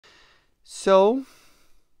So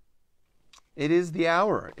it is the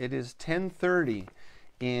hour. It is 10:30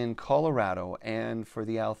 in Colorado, and for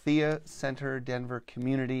the Althea Center Denver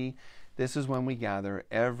community, this is when we gather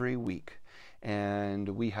every week. And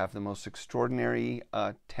we have the most extraordinary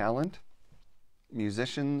talent,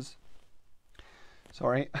 musicians.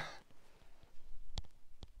 Sorry.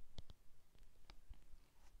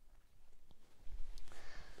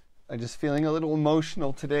 I'm just feeling a little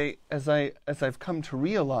emotional today as I've come to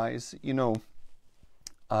realize,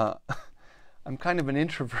 I'm kind of an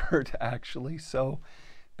introvert actually, so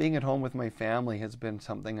being at home with my family has been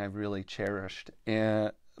something I've really cherished.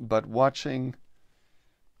 But watching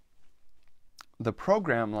the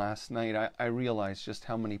program last night, I realized just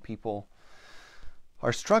how many people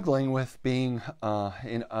are struggling with being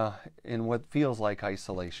in what feels like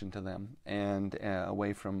isolation to them, and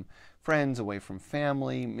away from friends, away from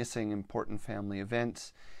family, missing important family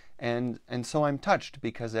events. And so I'm touched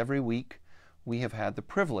because every week we have had the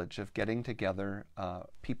privilege of getting together,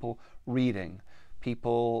 people reading,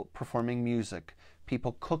 people performing music,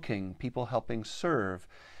 people cooking, people helping serve.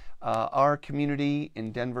 Our community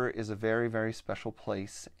in Denver is a very, very special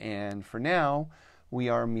place, and for now we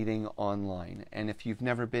are meeting online. And if you've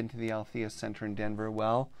never been to the Althea Center in Denver,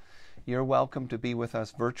 well, you're welcome to be with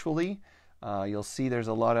us virtually. You'll see there's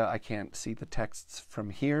a lot of, I can't see the texts from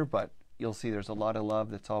here, but you'll see there's a lot of love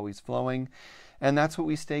that's always flowing. And that's what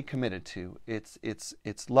we stay committed to.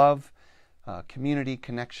 It's love, community,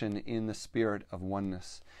 connection in the spirit of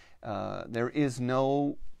oneness. There is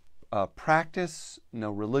no practice, no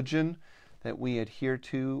religion that we adhere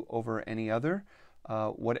to over any other.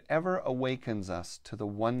 Whatever awakens us to the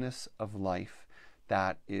oneness of life,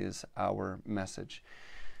 that is our message.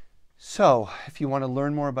 So, if you want to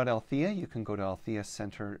learn more about Althea, you can go to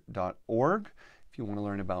altheacenter.org. If you want to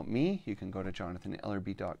learn about me, you can go to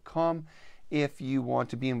jonathanellerby.com. If you want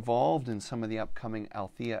to be involved in some of the upcoming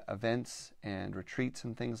Althea events and retreats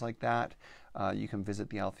and things like that, you can visit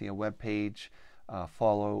the Althea webpage,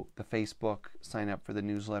 follow the Facebook, sign up for the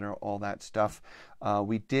newsletter, all that stuff.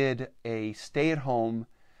 We did a stay-at-home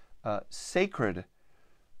sacred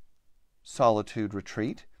solitude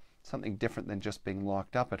retreat, something different than just being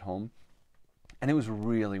locked up at home. And it was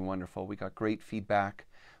really wonderful. We got great feedback.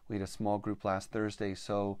 We had a small group last Thursday,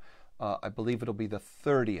 so I believe it'll be the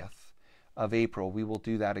 30th of April. We will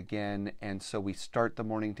do that again. And so we start the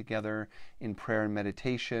morning together in prayer and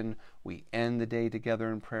meditation. We end the day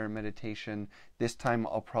together in prayer and meditation. This time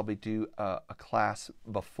I'll probably do a class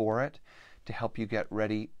before it to help you get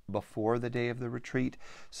ready before the day of the retreat.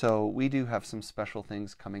 So we do have some special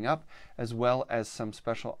things coming up, as well as some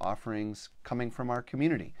special offerings coming from our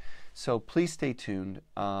community. So please stay tuned.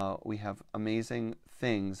 We have amazing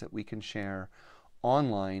things that we can share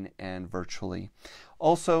online and virtually.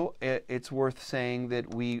 Also, it's worth saying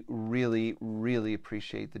that we really, really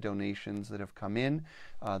appreciate the donations that have come in.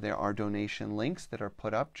 There are donation links that are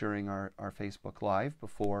put up during our Facebook Live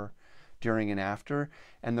before, during, and after.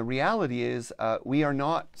 And the reality is we are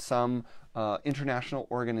not some international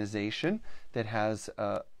organization that has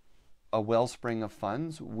a wellspring of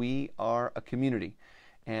funds. We are a community.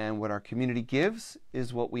 And what our community gives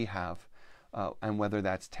is what we have. And whether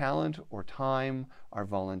that's talent or time, our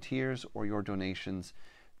volunteers, or your donations,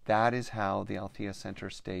 that is how the Althea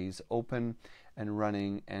Center stays open and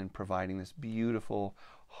running and providing this beautiful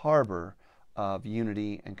harbor of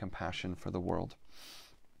unity and compassion for the world.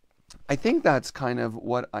 I think that's kind of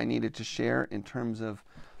what I needed to share in terms of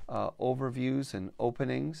overviews and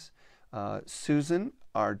openings. Susan,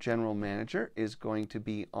 our general manager, is going to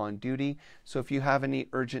be on duty. So if you have any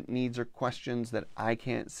urgent needs or questions that I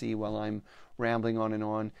can't see while I'm rambling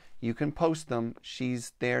on, you can post them.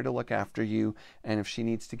 She's there to look after you. And if she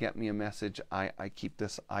needs to get me a message, I keep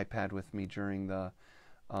this iPad with me during the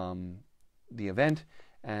event,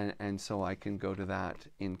 and so I can go to that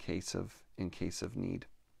in case of need.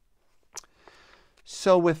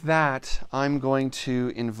 So with that, I'm going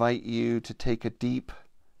to invite you to take a deep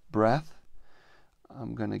breath.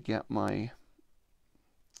 I'm going to get my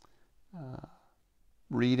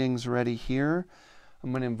readings ready here.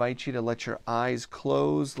 I'm going to invite you to let your eyes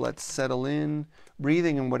close. Let's settle in.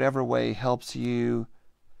 Breathing in whatever way helps you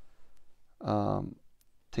to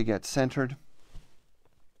get centered.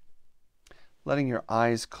 Letting your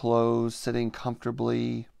eyes close, sitting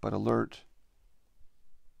comfortably but alert.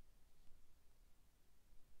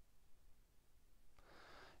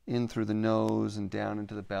 In through the nose and down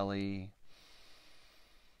into the belly.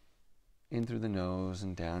 In through the nose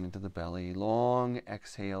and down into the belly. Long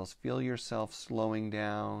exhales. Feel yourself slowing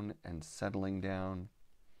down and settling down.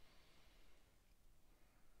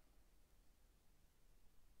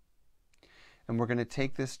 And we're going to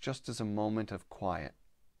take this just as a moment of quiet.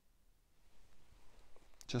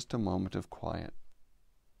 Just a moment of quiet.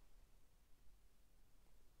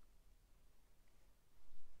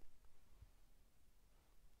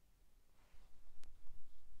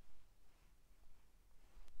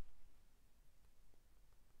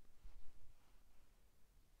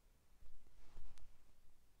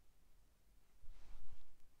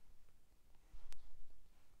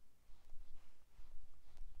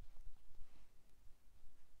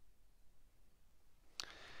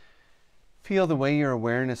 Feel the way your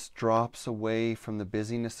awareness drops away from the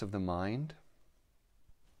busyness of the mind,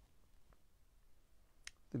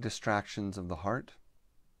 the distractions of the heart,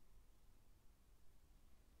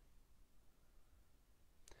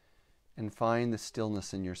 and find the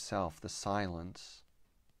stillness in yourself, the silence,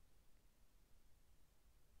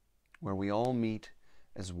 where we all meet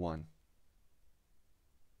as one.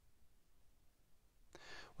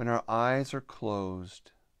 When our eyes are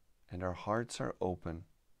closed and our hearts are open,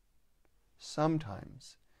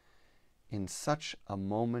 sometimes, in such a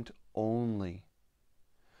moment only,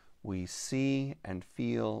 we see and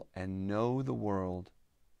feel and know the world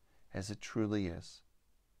as it truly is.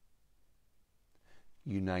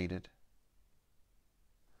 United.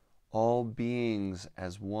 All beings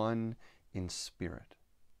as one in spirit.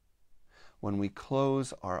 When we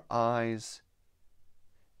close our eyes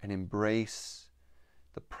and embrace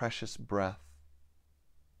the precious breath,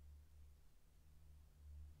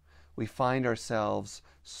 we find ourselves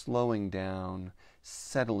slowing down,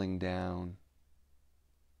 settling down.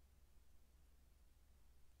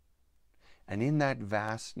 And in that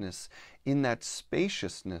vastness, in that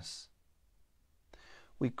spaciousness,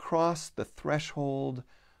 we cross the threshold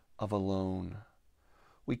of alone.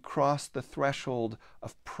 We cross the threshold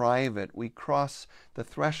of private. We cross the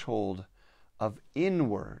threshold of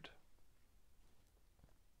inward.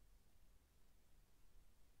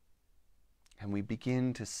 And we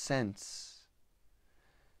begin to sense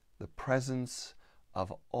the presence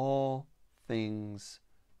of all things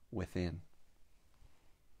within.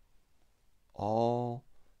 All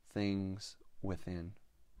things within.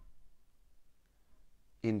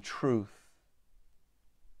 In truth,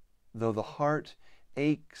 though the heart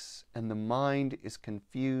aches and the mind is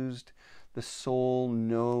confused, the soul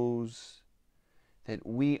knows that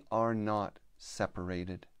we are not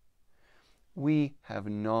separated. We have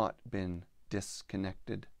not been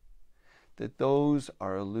disconnected, that those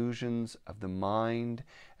are illusions of the mind,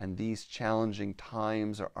 and these challenging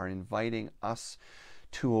times are inviting us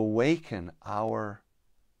to awaken our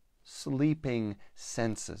sleeping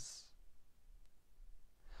senses,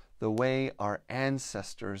 the way our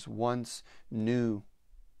ancestors once knew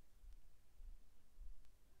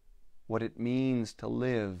what it means to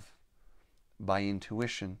live by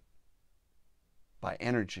intuition, by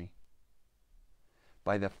energy,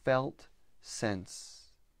 by the felt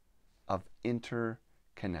sense of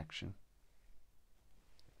interconnection.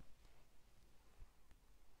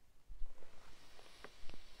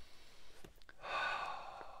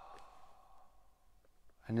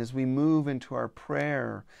 And as we move into our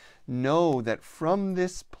prayer, know that from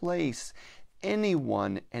this place,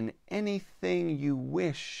 anyone and anything you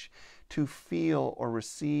wish to feel or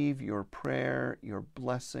receive your prayer, your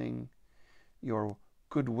blessing, your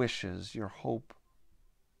good wishes, your hope,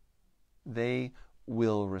 they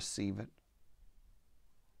will receive it.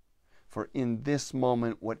 For in this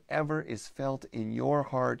moment, whatever is felt in your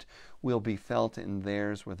heart will be felt in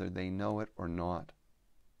theirs, whether they know it or not.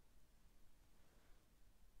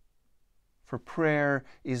 For prayer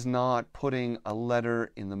is not putting a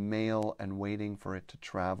letter in the mail and waiting for it to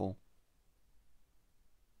travel.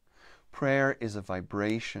 Prayer is a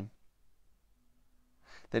vibration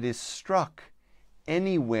that is struck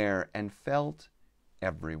anywhere and felt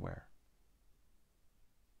everywhere.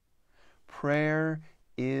 Prayer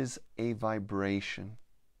is a vibration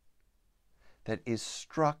that is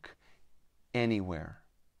struck anywhere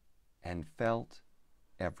and felt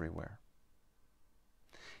everywhere.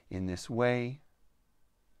 In this way,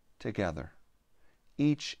 together,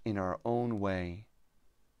 each in our own way,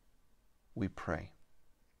 we pray.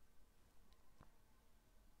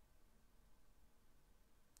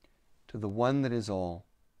 To the one that is all,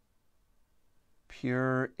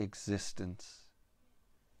 pure existence,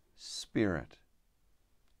 spirit,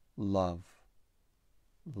 love,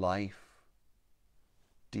 life,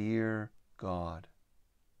 dear God.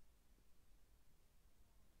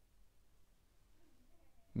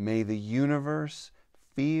 May the universe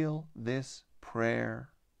feel this prayer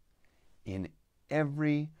in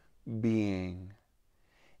every being,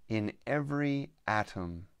 in every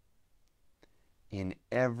atom, in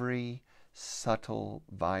every subtle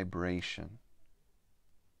vibration,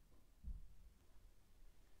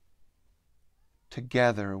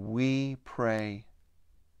 together we pray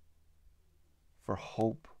for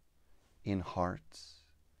hope in hearts,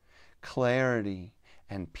 clarity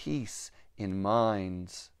and peace in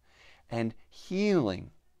minds, and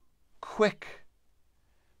healing, quick,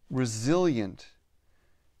 resilient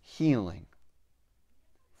healing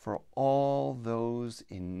for all those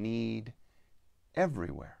in need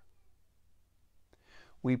everywhere.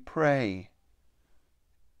 We pray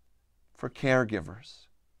for caregivers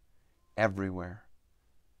everywhere,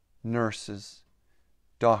 nurses,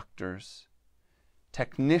 doctors,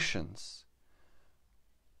 technicians,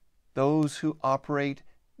 those who operate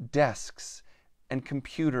desks and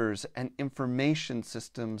computers and information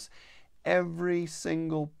systems, every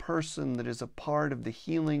single person that is a part of the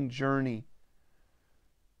healing journey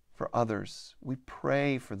for others. We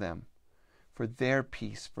pray for them, for their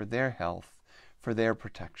peace, for their health, for their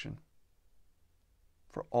protection,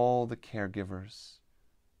 for all the caregivers,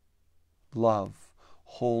 love,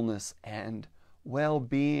 wholeness, and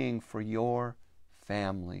well-being for your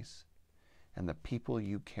families and the people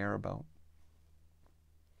you care about.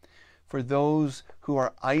 For those who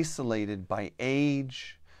are isolated by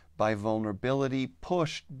age, by vulnerability,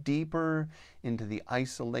 pushed deeper into the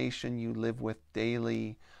isolation you live with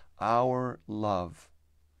daily, our love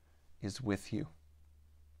is with you.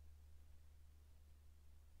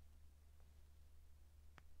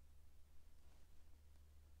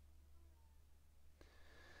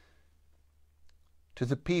 To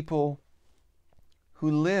the people who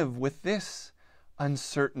live with this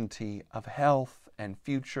uncertainty of health and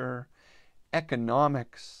future,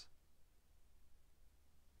 economics,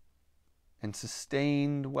 and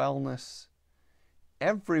sustained wellness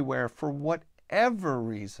everywhere for whatever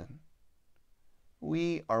reason,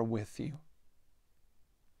 we are with you.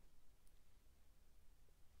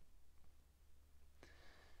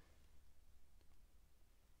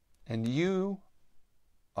 And you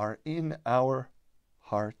are in our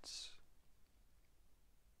hearts.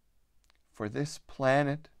 For this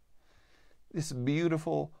planet, this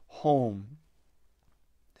beautiful home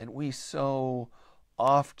that we so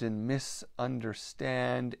often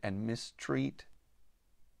misunderstand and mistreat,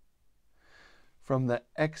 from the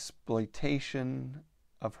exploitation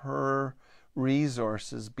of her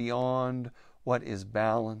resources beyond what is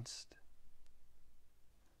balanced,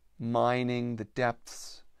 mining the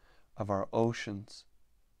depths of our oceans,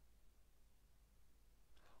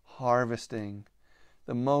 harvesting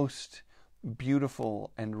the most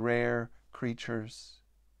beautiful and rare creatures,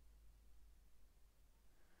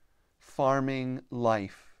 farming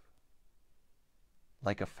life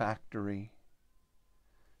like a factory.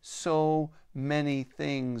 So many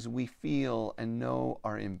things we feel and know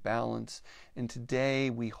are imbalanced, and today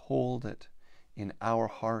we hold it in our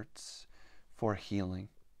hearts for healing.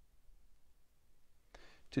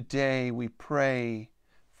 Today we pray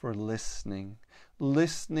for listening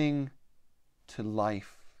to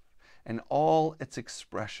life and all its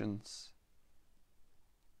expressions,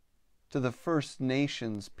 to the First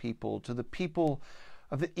Nations people, to the people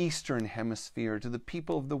of the Eastern Hemisphere, to the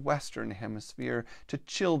people of the Western Hemisphere, to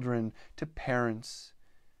children, to parents,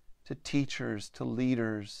 to teachers, to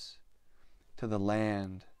leaders, to the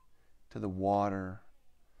land, to the water,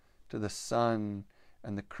 to the sun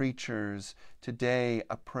and the creatures. Today,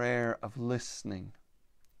 a prayer of listening.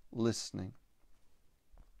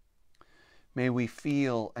 May we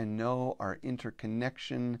feel and know our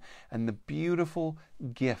interconnection and the beautiful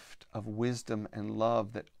gift of wisdom and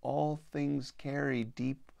love that all things carry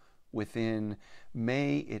deep within.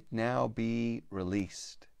 May it now be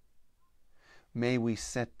released. May we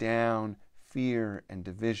set down fear and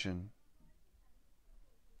division.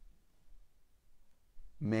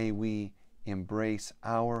 May we embrace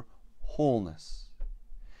our wholeness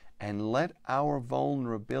and let our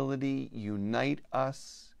vulnerability unite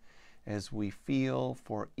us as we feel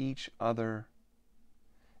for each other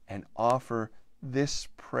and offer this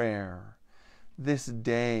prayer, this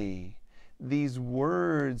day, these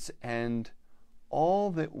words, and all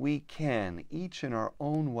that we can, each in our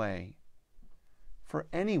own way, for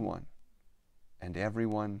anyone and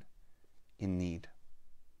everyone in need.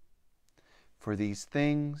 For these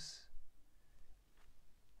things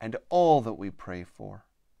and all that we pray for,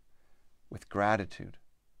 with gratitude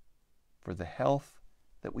for the health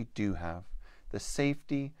that we do have, the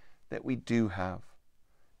safety that we do have,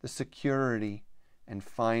 the security and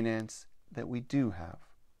finance that we do have.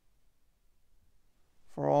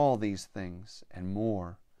 For all these things and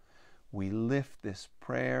more, we lift this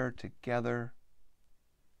prayer together,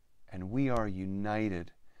 and we are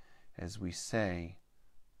united as we say,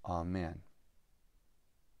 Amen.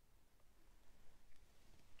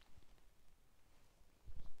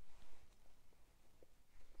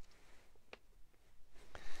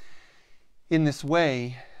 In this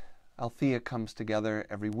way, Althea comes together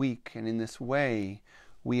every week, and in this way,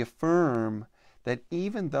 we affirm that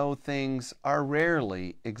even though things are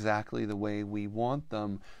rarely exactly the way we want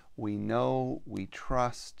them, we know, we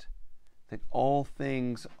trust that all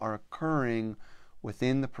things are occurring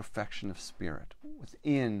within the perfection of spirit,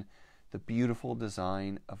 within the beautiful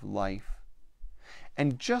design of life.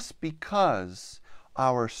 And just because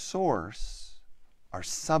our source, our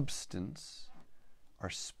substance, our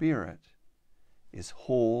spirit is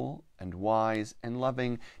whole and wise and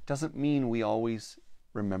loving, doesn't mean we always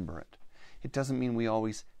remember it. It doesn't mean we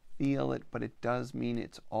always feel it, but it does mean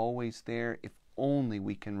it's always there if only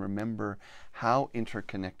we can remember how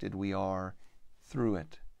interconnected we are through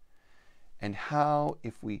it. And how,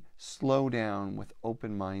 if we slow down with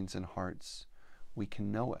open minds and hearts, we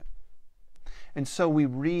can know it. And so we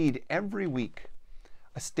read every week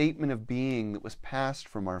a statement of being that was passed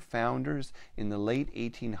from our founders in the late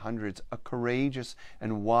 1800s, a courageous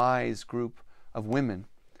and wise group of women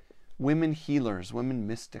healers, women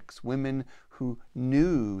mystics, women who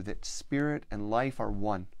knew that spirit and life are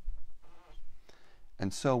one.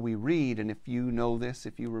 And so we read, and if you know this,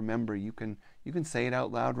 if you remember, you can say it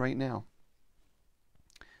out loud right now.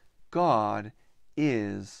 God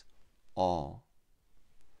is all,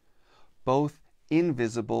 both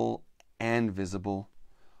invisible and visible,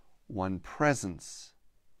 one presence,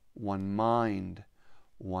 one mind,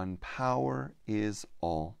 one power is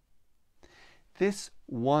all. This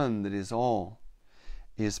one that is all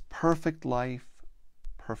is perfect life,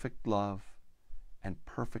 perfect love, and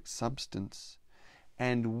perfect substance.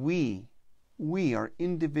 And we are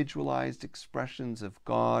individualized expressions of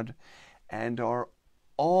God and are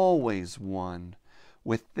always one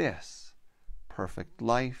with this perfect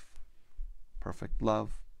life, perfect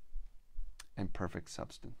love, and perfect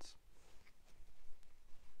substance.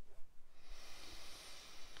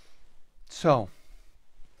 So,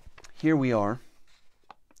 here we are,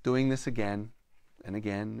 doing this again and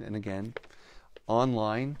again and again,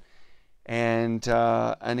 online, and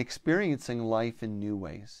experiencing life in new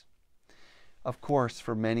ways. Of course,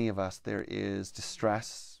 for many of us, there is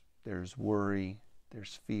distress, there's worry,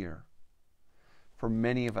 there's fear. For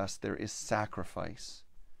many of us, there is sacrifice.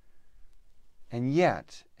 And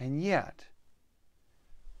yet,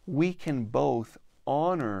 we can both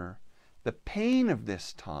honor the pain of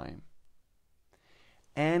this time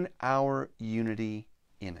and our unity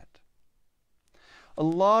in it. A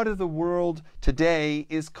lot of the world today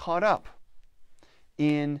is caught up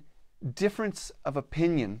in difference of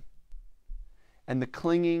opinion and the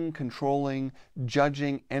clinging, controlling,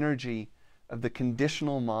 judging energy of the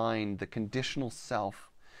conditional mind, the conditional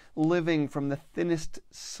self, living from the thinnest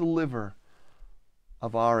sliver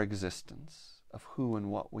of our existence, of who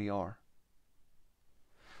and what we are.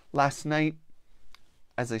 Last night,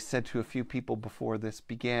 as I said to a few people before this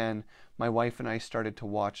began, my wife and I started to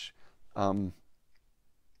watch the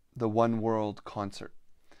One World concert,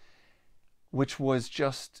 which was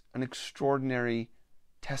just an extraordinary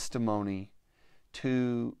testimony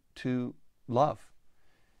to love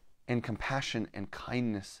and compassion and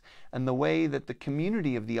kindness, and the way that the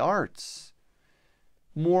community of the arts,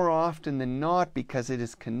 more often than not, because it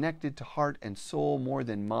is connected to heart and soul more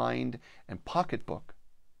than mind and pocketbook,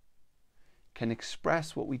 can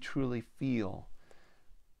express what we truly feel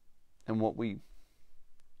and what we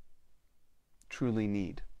truly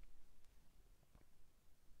need.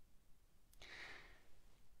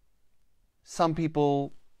 Some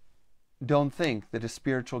people don't think that a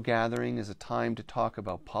spiritual gathering is a time to talk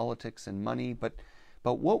about politics and money, but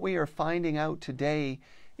what we are finding out today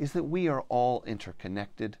is that we are all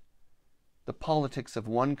interconnected. The politics of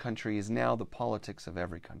one country is now the politics of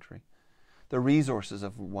every country. The resources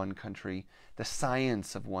of one country, the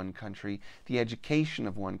science of one country, the education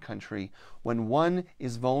of one country. When one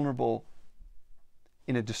is vulnerable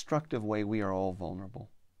in a destructive way, we are all vulnerable.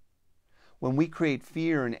 When we create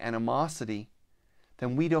fear and animosity,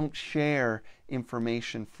 then we don't share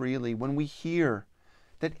information freely. When we hear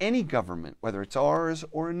that any government, whether it's ours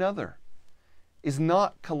or another, is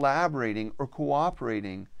not collaborating or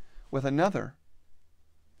cooperating with another,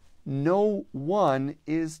 no one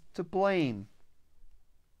is to blame,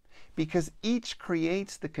 because each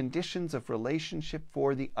creates the conditions of relationship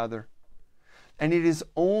for the other. And it is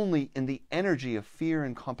only in the energy of fear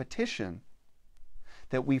and competition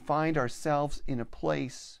that we find ourselves in a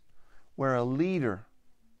place where a leader,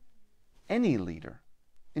 any leader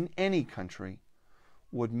in any country,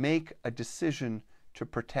 would make a decision to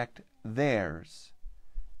protect theirs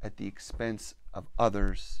at the expense of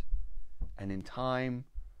others. And in time,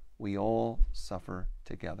 we all suffer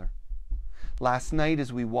together. Last night,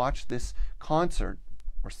 as we watched this concert,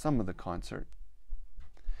 or some of the concert.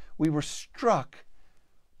 We were struck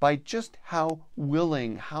by just how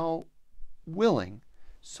willing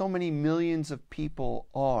so many millions of people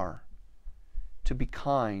are to be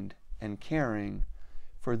kind and caring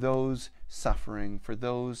for those suffering, for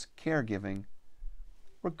those caregiving,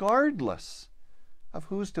 regardless of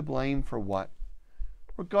who's to blame for what,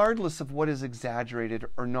 regardless of what is exaggerated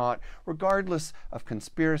or not, regardless of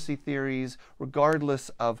conspiracy theories, regardless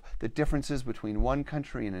of the differences between one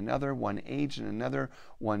country and another, one age and another,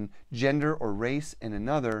 one gender or race and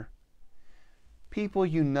another. People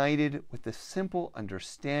united with the simple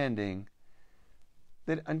understanding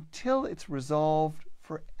that until it's resolved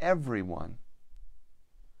for everyone,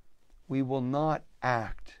 we will not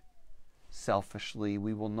act selfishly,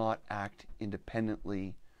 we will not act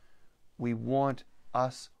independently. We want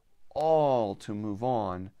us all to move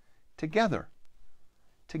on together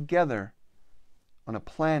on a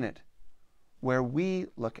planet where we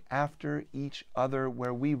look after each other,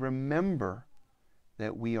 where we remember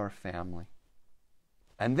that we are family.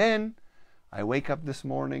 And then I wake up this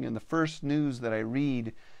morning and the first news that I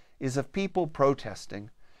read is of people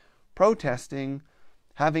protesting,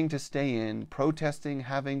 having to stay in, protesting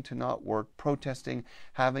having to not work, protesting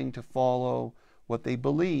having to follow what they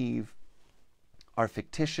believe are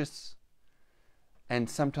fictitious and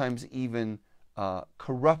sometimes even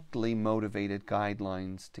corruptly motivated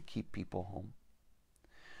guidelines to keep people home.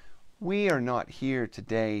 We are not here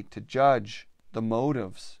today to judge the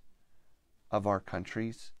motives of our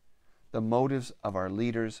countries, the motives of our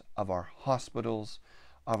leaders, of our hospitals,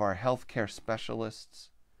 of our healthcare specialists.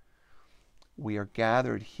 We are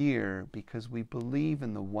gathered here because we believe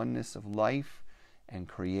in the oneness of life and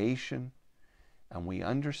creation, and we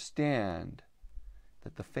understand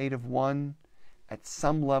that the fate of one at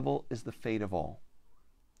some level is the fate of all.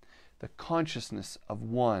 The consciousness of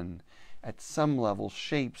one at some level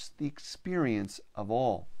shapes the experience of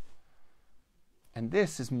all. And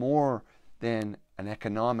this is more than an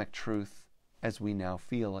economic truth as we now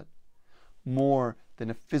feel it, more than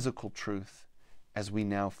a physical truth as we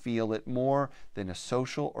now feel it, more than a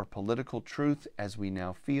social or political truth as we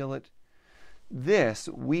now feel it. This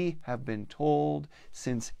we have been told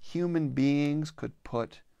since human beings could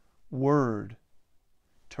put word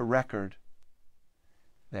to record,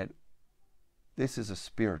 that this is a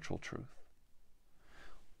spiritual truth.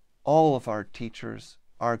 All of our teachers,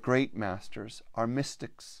 our great masters, our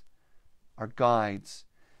mystics, our guides,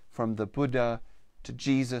 from the Buddha to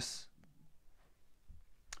Jesus,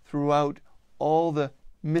 throughout all the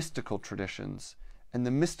mystical traditions and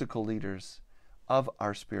the mystical leaders of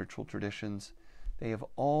our spiritual traditions, they have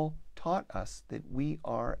all taught us that we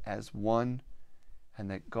are as one and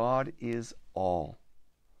that God is all.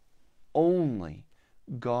 Only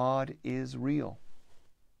God is real.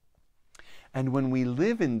 And when we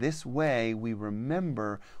live in this way, we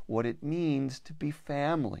remember what it means to be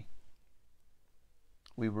family.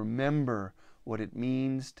 We remember what it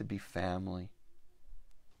means to be family.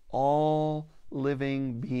 All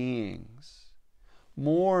living beings,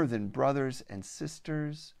 more than brothers and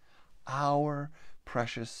sisters, our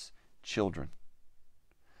precious children.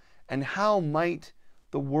 And how might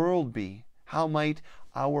the world be? How might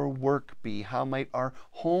our work be? How might our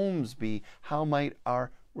homes be? How might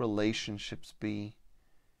our relationships be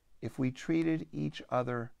if we treated each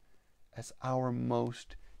other as our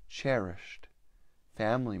most cherished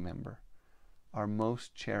family member, our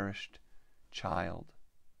most cherished child?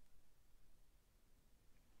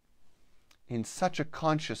 In such a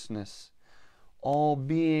consciousness, all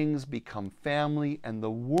beings become family and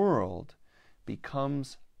the world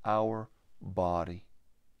becomes our body.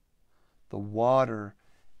 The water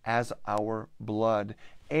as our blood.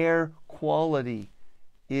 Air quality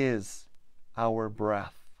is our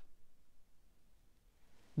breath.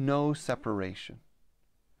 No separation.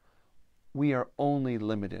 We are only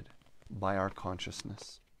limited by our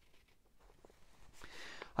consciousness.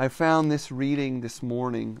 I found this reading this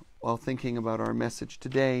morning while thinking about our message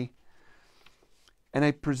today, and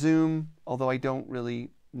I presume, although I don't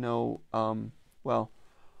really know, I'll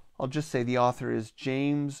just say the author is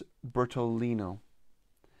James Bertolino,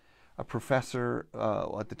 a professor.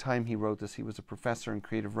 At the time he wrote this, he was a professor in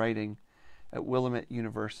creative writing at Willamette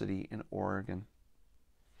University in Oregon.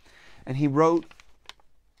 And he wrote,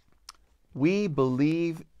 "We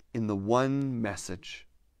believe in the one message,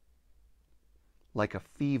 like a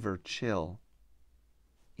fever chill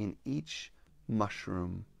in each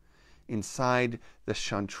mushroom, inside the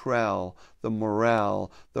chanterelle, the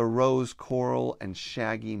morel, the rose coral, and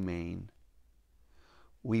shaggy mane.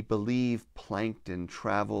 We believe plankton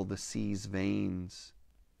travel the sea's veins.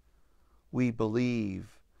 We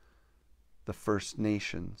believe the First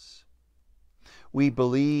Nations. We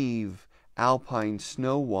believe alpine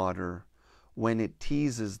snow water, when it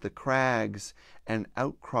teases the crags and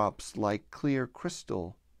outcrops like clear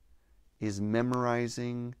crystal, is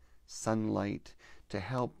memorizing sunlight to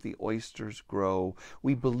help the oysters grow.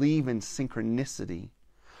 We believe in synchronicity.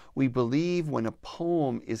 We believe when a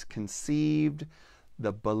poem is conceived,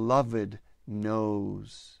 the beloved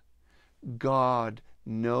knows. God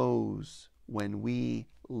knows when we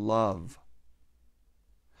love.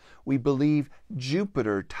 We believe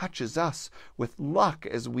Jupiter touches us with luck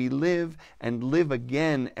as we live and live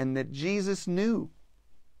again, and that Jesus knew.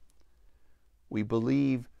 We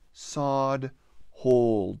believe sod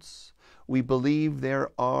holds. We believe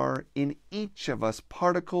there are in each of us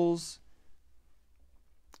particles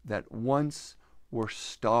that once were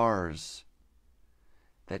stars,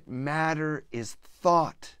 that matter is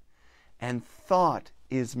thought, and thought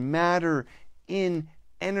is matter in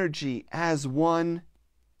energy as one,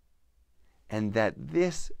 and that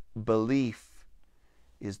this belief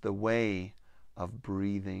is the way of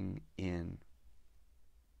breathing in.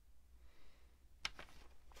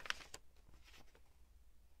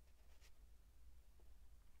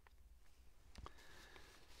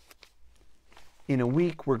 In a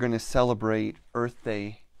week, we're going to celebrate Earth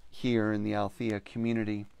Day here in the Althea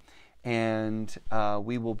community, and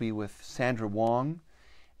we will be with Sandra Wong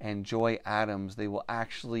and Joy Adams. They will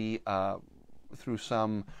actually, through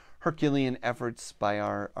some Herculean efforts by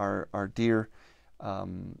our dear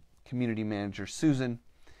community manager, Susan,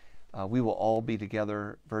 we will all be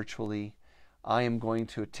together virtually. I am going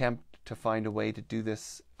to attempt to find a way to do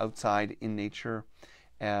this outside in nature,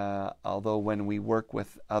 although when we work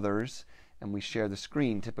with others and we share the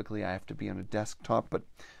screen, typically I have to be on a desktop, but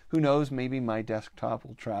who knows, maybe my desktop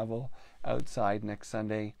will travel outside next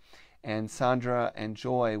Sunday. And Sandra and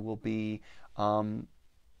Joy will be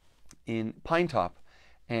in Pine Top,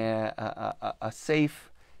 a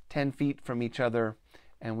safe 10 feet from each other,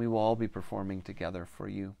 and we will all be performing together for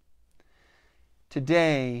you.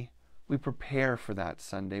 Today, we prepare for that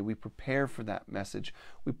Sunday. We prepare for that message.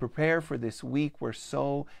 We prepare for this week where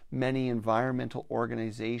so many environmental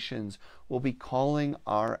organizations will be calling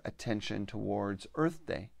our attention towards Earth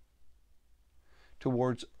Day.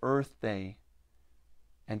 Towards Earth Day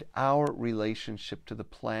and our relationship to the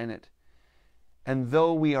planet. And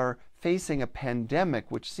though we are facing a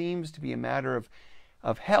pandemic, which seems to be a matter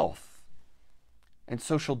of health and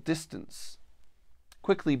social distance,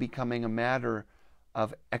 quickly becoming a matter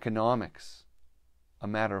of economics, a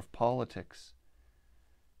matter of politics,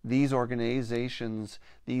 these organizations,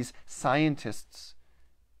 these scientists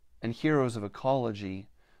and heroes of ecology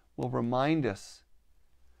will remind us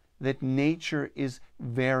that nature is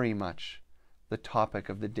very much the topic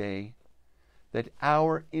of the day, that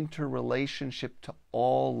our interrelationship to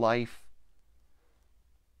all life,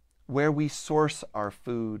 where we source our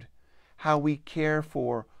food, how we care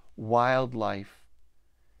for wildlife,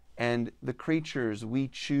 and the creatures we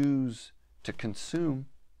choose to consume,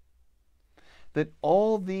 that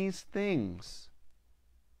all these things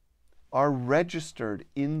are registered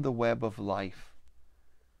in the web of life,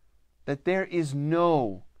 that there is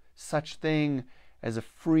no such thing as a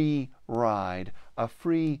free ride, a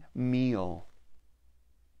free meal.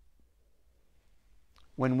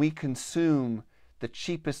 When we consume the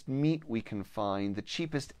cheapest meat we can find, the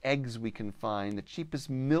cheapest eggs we can find, the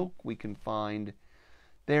cheapest milk we can find,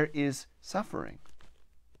 there is suffering.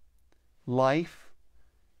 Life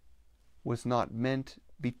was not meant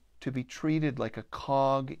to be treated like a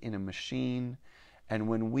cog in a machine, and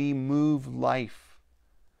when we move life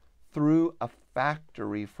through a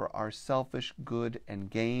factory for our selfish good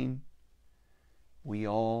and gain, we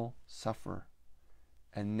all suffer.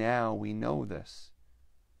 And now we know this.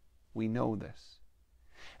 We know this.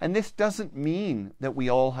 And this doesn't mean that we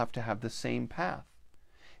all have to have the same path.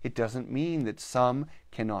 It doesn't mean that some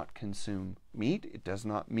cannot consume meat. It does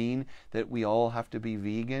not mean that we all have to be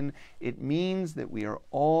vegan. It means that we are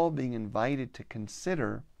all being invited to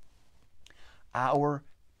consider our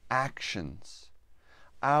actions,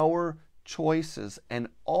 our choices, and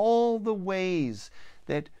all the ways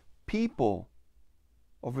that people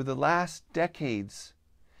over the last decades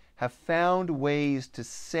have found ways to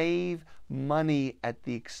save money at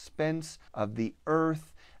the expense of the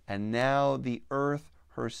earth, and now the earth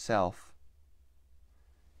herself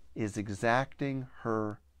is exacting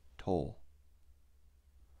her toll.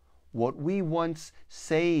 What we once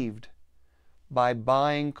saved by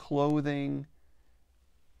buying clothing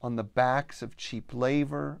on the backs of cheap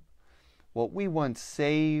labor, what we once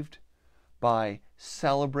saved by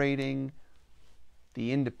celebrating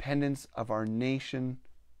the independence of our nation,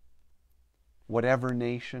 whatever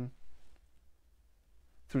nation,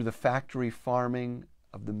 through the factory farming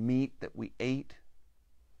of the meat that we ate,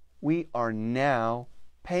 we are now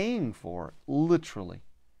paying for, literally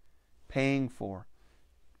paying for,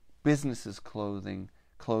 businesses closing,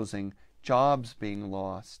 jobs being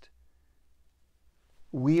lost.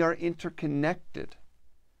 We are interconnected.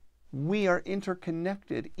 We are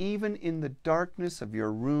interconnected even in the darkness of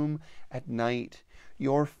your room at night.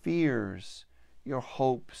 Your fears, your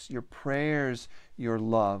hopes, your prayers, your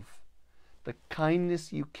love. The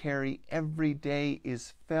kindness you carry every day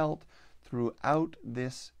is felt throughout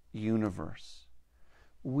this universe.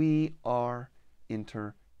 We are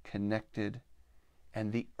interconnected,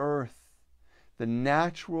 and the earth, the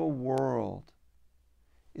natural world,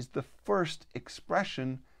 is the first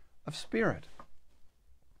expression of spirit,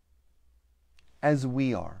 as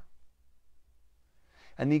we are.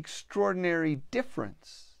 And the extraordinary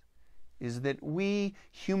difference is that we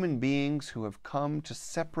human beings who have come to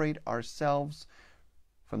separate ourselves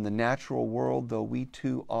from the natural world, though we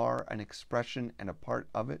too are an expression and a part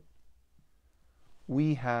of it,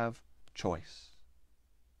 we have choice.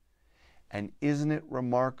 And isn't it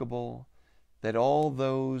remarkable that all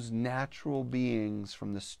those natural beings,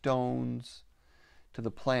 from the stones to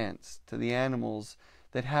the plants to the animals,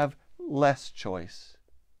 that have less choice,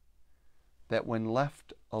 that when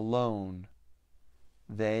left alone,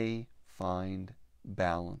 they find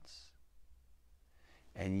balance.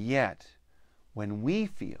 And yet, when we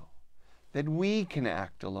feel that we can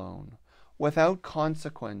act alone, without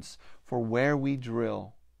consequence for where we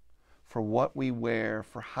drill, for what we wear,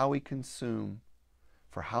 for how we consume,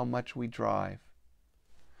 for how much we drive,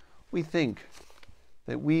 we think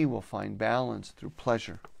that we will find balance through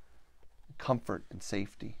pleasure, comfort, and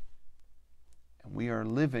safety. And we are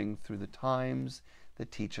living through the times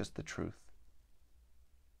that teach us the truth,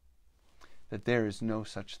 that there is no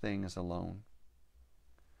such thing as alone,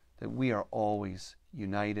 that we are always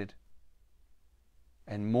united,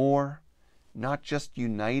 and more, not just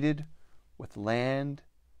united with land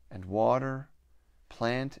and water,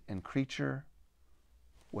 plant and creature,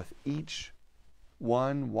 with each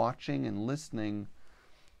one watching and listening,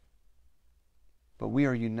 but we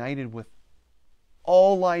are united with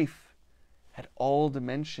all life at all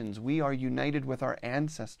dimensions. We are united with our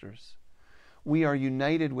ancestors. We are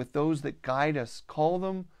united with those that guide us. Call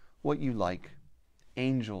them what you like.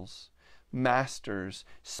 Angels, masters,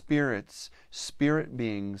 spirits, spirit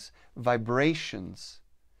beings, vibrations,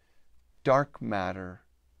 dark matter.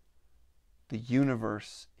 The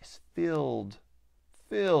universe is filled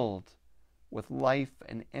with life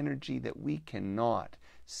and energy that we cannot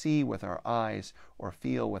see with our eyes or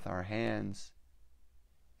feel with our hands.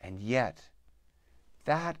 And yet,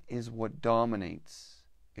 that is what dominates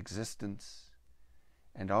existence.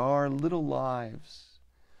 And our little lives,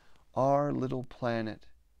 our little planet,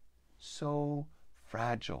 so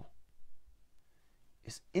fragile,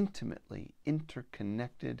 is intimately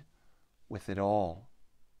interconnected with it all.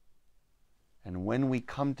 And when we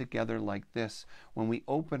come together like this, when we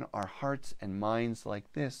open our hearts and minds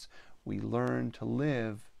like this, we learn to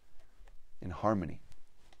live in harmony.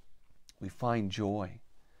 We find joy.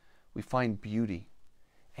 We find beauty.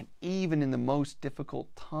 And even in the most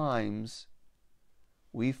difficult times,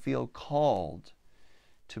 we feel called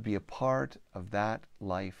to be a part of that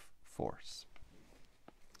life force.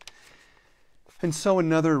 And so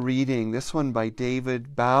another reading, this one by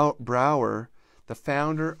David Brower, the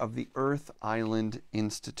founder of the Earth Island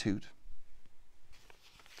Institute.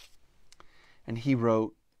 And he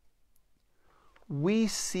wrote, "We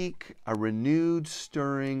seek a renewed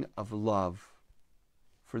stirring of love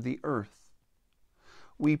for the earth.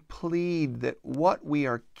 We plead that what we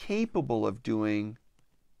are capable of doing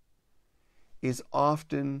is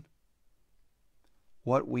often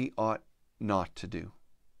what we ought not to do.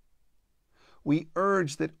 We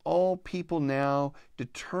urge that all people now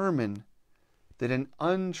determine that an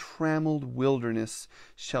untrammeled wilderness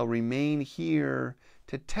shall remain here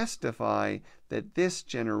to testify that this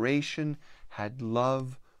generation had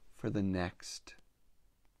love for the next.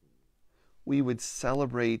 We would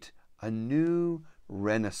celebrate a new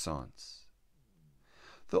renaissance.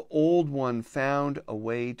 The old one found a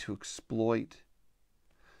way to exploit.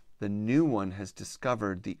 The new one has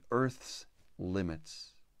discovered the earth's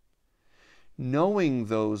limits. Knowing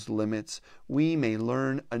those limits, we may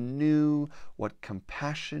learn anew what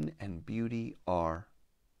compassion and beauty are,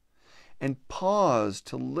 and pause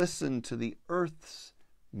to listen to the earth's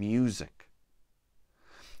music.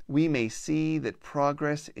 We may see that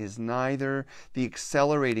progress is neither the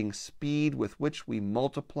accelerating speed with which we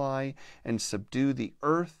multiply and subdue the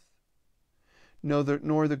earth,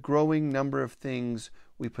 nor the growing number of things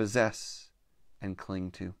we possess and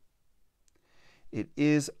cling to. It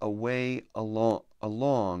is a way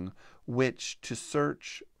along which to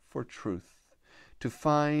search for truth, to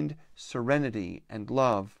find serenity and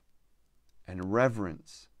love and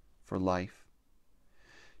reverence for life,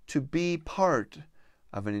 to be part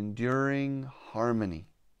of an enduring harmony,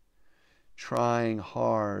 trying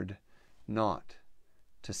hard not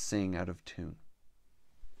to sing out of tune.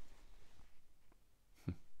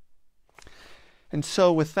 And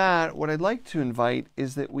so with that, what I'd like to invite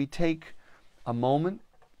is that we take a moment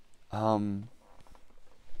for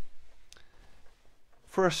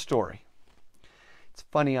a story. It's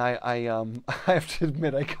funny, I have to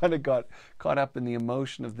admit, I kind of got caught up in the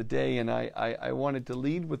emotion of the day, and I wanted to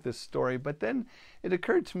lead with this story, but then it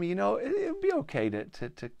occurred to me, it would be okay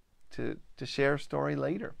to share a story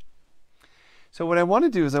later. So what I want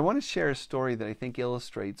to do is I want to share a story that I think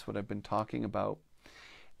illustrates what I've been talking about.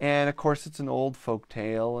 And of course it's an old folk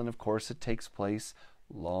tale, and of course it takes place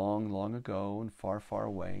long, long ago and far, far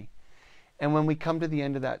away. And when we come to the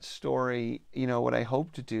end of that story, what I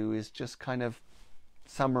hope to do is just kind of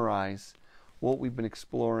summarize what we've been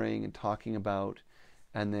exploring and talking about,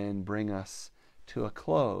 and then bring us to a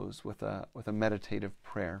close with a meditative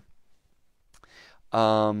prayer.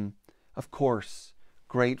 Of course,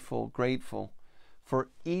 grateful for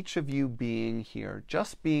each of you being here,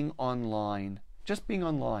 just being online, just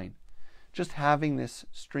having this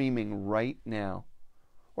streaming right now,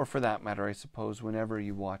 or for that matter, I suppose, whenever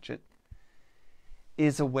you watch it,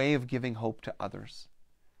 is a way of giving hope to others,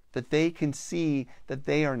 that they can see that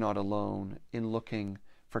they are not alone in looking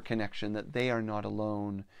for connection, that they are not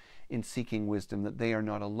alone in seeking wisdom, that they are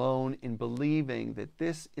not alone in believing that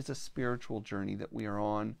this is a spiritual journey that we are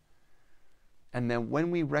on. And then when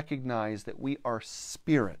we recognize that we are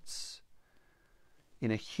spirits in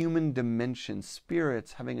a human dimension,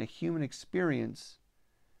 spirits having a human experience,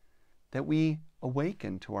 that we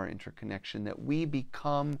awaken to our interconnection, that we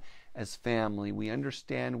become as family. We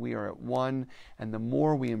understand we are at one, and the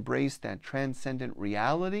more we embrace that transcendent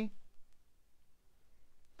reality,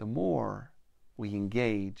 the more we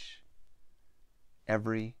engage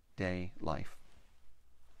everyday life.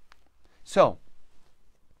 So,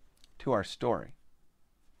 to our story.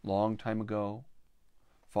 Long time ago,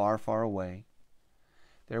 far, far away,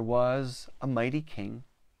 there was a mighty king,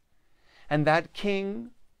 and that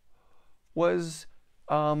king was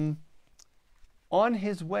on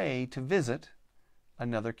his way to visit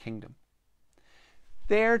another kingdom,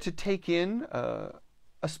 there to take in a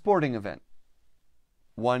sporting event.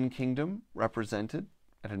 One kingdom represented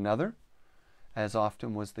at another, as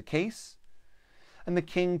often was the case, and the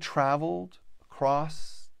king traveled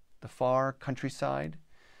across the far countryside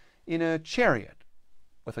in a chariot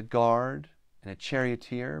with a guard and a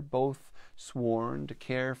charioteer, both sworn to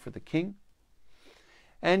care for the king.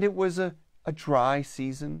 And it was a dry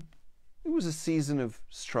season. It was a season of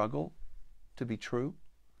struggle, to be true.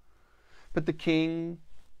 But the king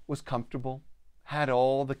was comfortable, had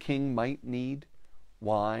all the king might need,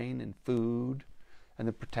 wine and food and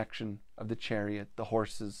the protection of the chariot, the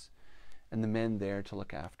horses, and the men there to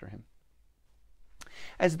look after him.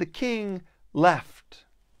 As the king left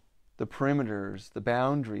the perimeters, the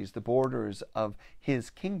boundaries, the borders of his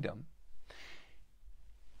kingdom,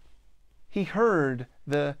 he heard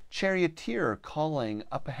the charioteer calling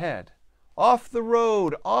up ahead, "Off the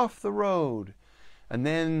road, off the road." And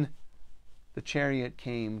then the chariot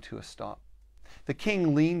came to a stop. The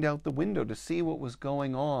king leaned out the window to see what was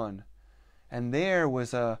going on, and there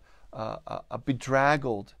was a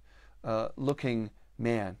bedraggled looking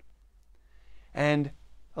man. And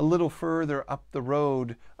a little further up the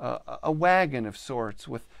road, a wagon of sorts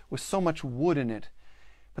with so much wood in it.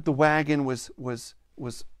 But the wagon was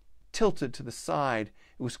tilted to the side.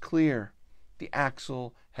 It was clear the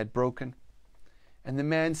axle had broken. And the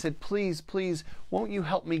man said, "Please, please, won't you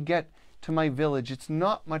help me get to my village? It's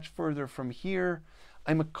not much further from here.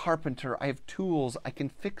 I'm a carpenter. I have tools. I can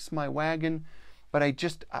fix my wagon, but I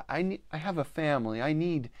have a family. I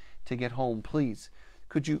need to get home. Please,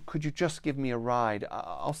 could you just give me a ride?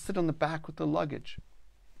 I'll sit on the back with the luggage."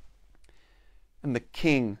 And the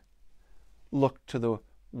king looked to the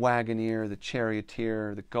wagoner, the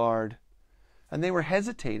charioteer, the guard, and they were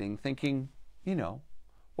hesitating, thinking,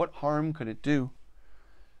 what harm could it do?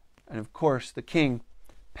 And of course, the king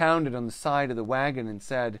pounded on the side of the wagon and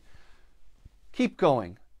said, "Keep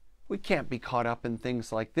going. We can't be caught up in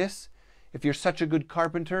things like this. If you're such a good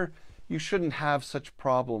carpenter, you shouldn't have such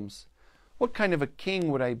problems. What kind of a king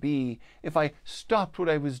would I be if I stopped what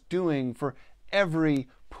I was doing for every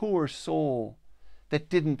poor soul that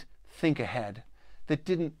didn't think ahead, that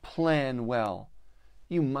didn't plan well?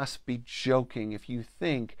 You must be joking if you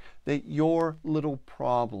think that your little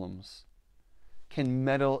problems can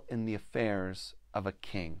meddle in the affairs of a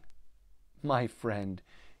king. My friend,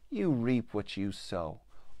 you reap what you sow.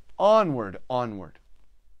 Onward, onward.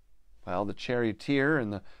 Well, the charioteer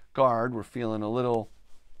and the guard were feeling a little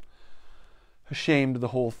ashamed of the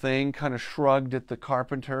whole thing, kind of shrugged at the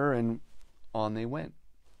carpenter, and on they went.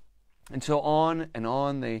 And so on and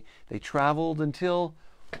on they traveled until,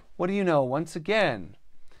 what do you know, once again,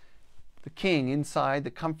 the king inside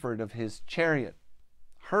the comfort of his chariot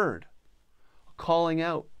heard a calling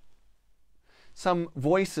out. Some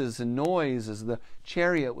voices and noise as the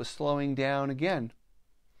chariot was slowing down again.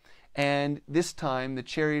 And this time the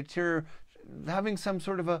charioteer having some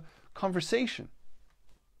sort of a conversation.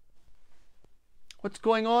 "What's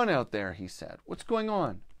going on out there?" he said. "What's going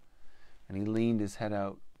on?" And he leaned his head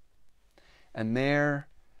out. And there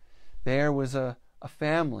was a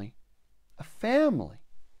family,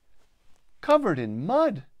 covered in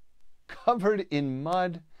mud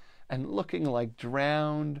and looking like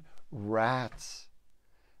drowned rats.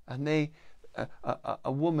 And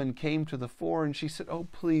a woman came to the fore and she said, "Oh,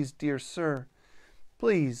 please, dear sir,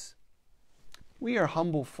 please, we are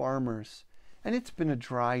humble farmers, and it's been a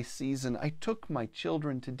dry season. I took my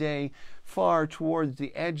children today far towards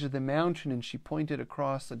the edge of the mountain," and she pointed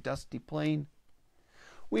across a dusty plain.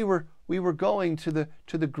 We were going to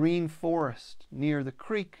the green forest near the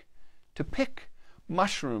creek to pick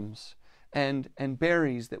mushrooms and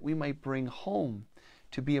berries that we might bring home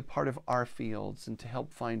to be a part of our fields and to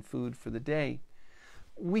help find food for the day.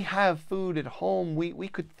 We have food at home. We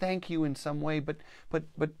could thank you in some way, but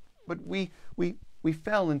we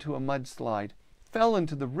fell into a mudslide, fell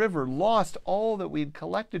into the river, lost all that we'd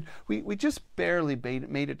collected. We just barely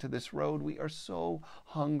made it to this road. We are so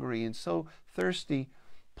hungry and so thirsty.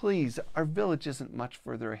 Please, our village isn't much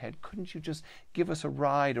further ahead. Couldn't you just give us a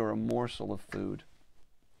ride or a morsel of food?"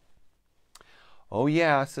 "Oh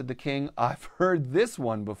yeah," said the king, "I've heard this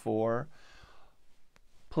one before.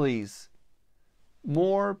 Please,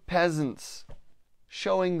 more peasants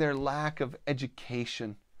showing their lack of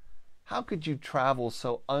education. How could you travel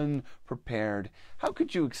so unprepared? How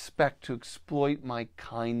could you expect to exploit my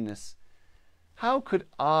kindness? How could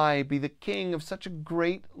I be the king of such a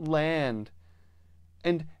great land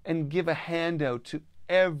and give a handout to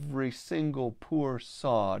every single poor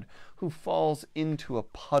sod who falls into a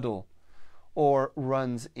puddle or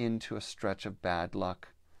runs into a stretch of bad luck?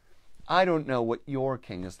 I don't know what your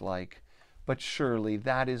king is like, but surely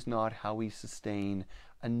that is not how we sustain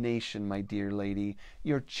a nation, my dear lady.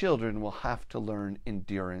 Your children will have to learn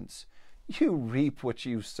endurance. You reap what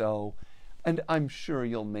you sow, and I'm sure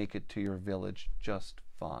you'll make it to your village just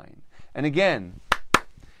fine." And again,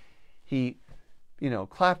 he,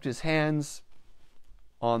 clapped his hands.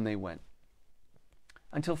 On they went.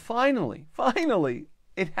 Until finally,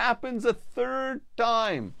 it happens a third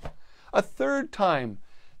time. A third time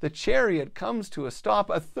the chariot comes to a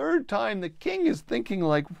stop. A third time the king is thinking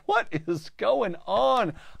like, what is going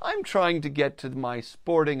on? I'm trying to get to my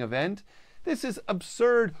sporting event. This is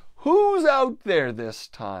absurd. Who's out there this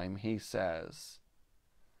time? He says.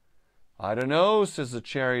 "I don't know," says the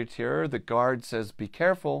charioteer. The guard says, "Be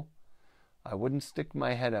careful. I wouldn't stick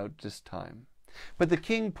my head out this time." But the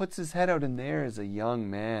king puts his head out, and there is a young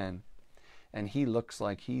man. And he looks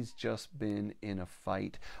like he's just been in a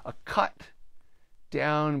fight. A cut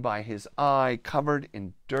down by his eye, covered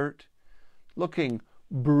in dirt, looking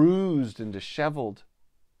bruised and disheveled.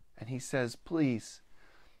 And he says, "Please,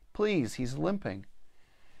 please," he's limping.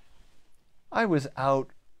 "I was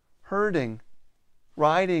out herding,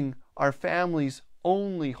 riding our family's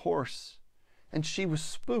only horse, and she was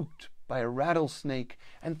spooked by a rattlesnake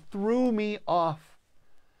and threw me off.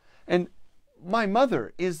 And my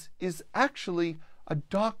mother is actually a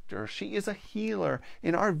doctor. She is a healer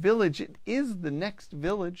in our village. It is the next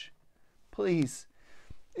village. Please,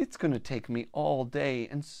 it's going to take me all day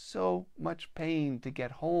and so much pain to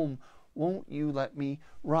get home. Won't you let me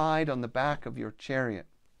ride on the back of your chariot?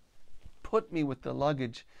 Put me with the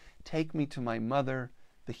luggage. Take me to my mother,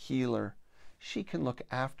 the healer. She can look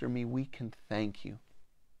after me. We can thank you."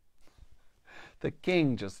 The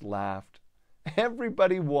king just laughed.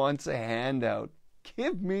 "Everybody wants a handout.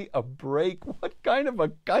 Give me a break. What kind of a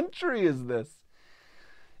country is this?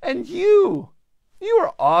 And you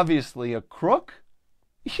are obviously a crook.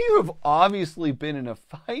 You have obviously been in a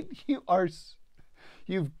fight.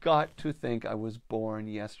 You've got to think I was born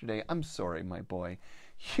yesterday. I'm sorry, my boy.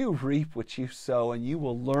 You reap what you sow, and you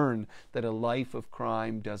will learn that a life of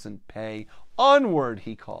crime doesn't pay. Onward,"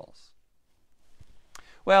 he calls.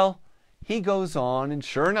 Well, he goes on, and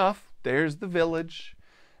sure enough, there's the village.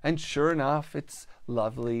 And sure enough, it's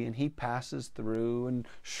lovely, and he passes through, and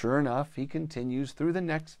sure enough, he continues through the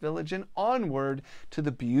next village and onward to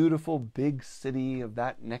the beautiful big city of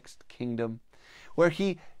that next kingdom, where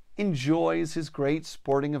he enjoys his great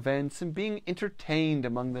sporting events and being entertained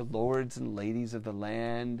among the lords and ladies of the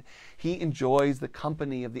land. He enjoys the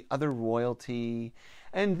company of the other royalty.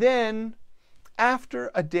 And then, after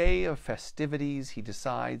a day of festivities, he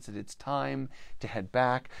decides that it's time to head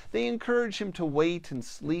back. They encourage him to wait and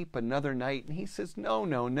sleep another night, and he says, no,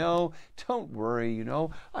 no, no, don't worry,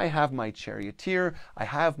 I have my charioteer, I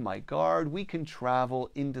have my guard, we can travel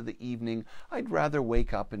into the evening. I'd rather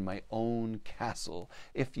wake up in my own castle,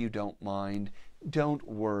 if you don't mind. Don't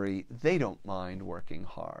worry, they don't mind working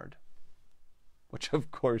hard. Which, of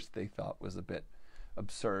course, they thought was a bit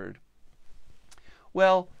absurd.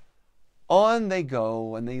 Well, on they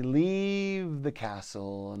go, and they leave the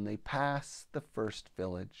castle, and they pass the first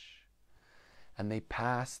village, and they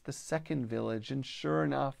pass the second village, and sure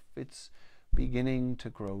enough, it's beginning to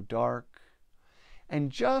grow dark. And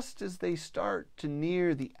just as they start to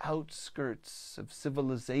near the outskirts of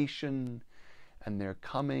civilization, and they're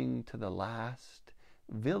coming to the last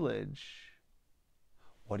village,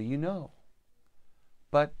 what do you know?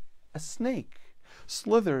 But a snake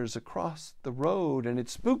slithers across the road, and it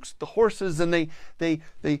spooks the horses, and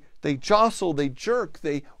they jostle, they jerk,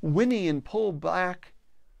 they whinny and pull back,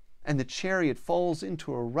 and the chariot falls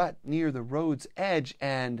into a rut near the road's edge,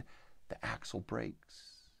 and the axle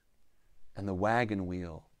breaks, and the wagon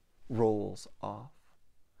wheel rolls off.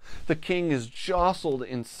 The king is jostled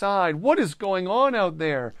inside. What is going on out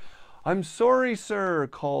there? I'm sorry, sir,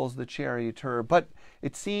 calls the charioteer, but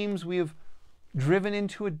it seems we have driven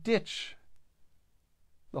into a ditch.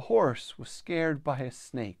 The horse was scared by a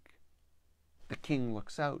snake. The king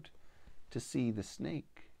looks out to see the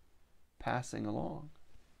snake passing along.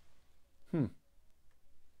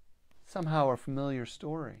 Somehow a familiar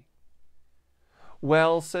story.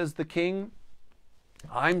 Well, says the king,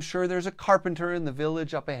 I'm sure there's a carpenter in the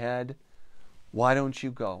village up ahead. Why don't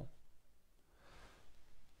you go?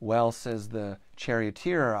 Well, says the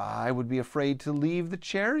charioteer, I would be afraid to leave the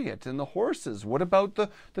chariot and the horses. What about the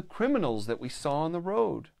criminals that we saw on the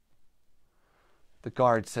road? The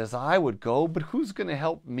guard says, I would go, but who's going to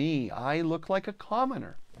help me? I look like a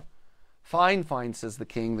commoner. Fine, fine, says the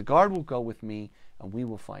king. The guard will go with me, and we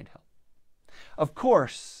will find help. Of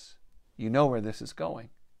course, you know where this is going.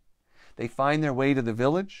 They find their way to the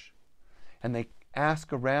village, and they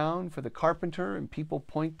ask around for the carpenter, and people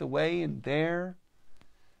point the way, and there,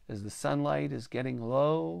 as the sunlight is getting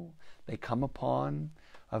low, they come upon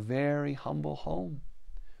a very humble home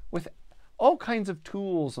with all kinds of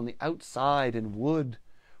tools on the outside and wood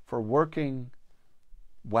for working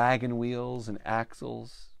wagon wheels and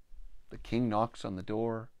axles. The king knocks on the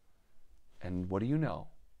door, and what do you know?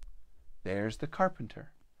 There's the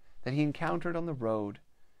carpenter that he encountered on the road.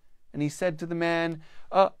 And he said to the man,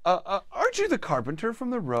 aren't you the carpenter from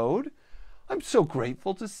the road? I'm so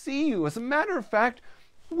grateful to see you. As a matter of fact,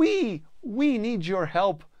 we need your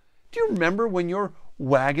help. Do you remember when your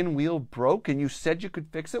wagon wheel broke and you said you could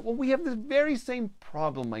fix it? Well, we have this very same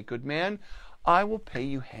problem, my good man. I will pay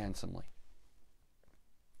you handsomely.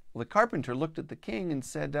 Well, the carpenter looked at the king and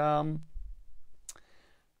said, I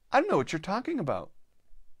don't know what you're talking about.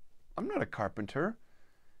 I'm not a carpenter.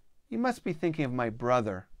 You must be thinking of my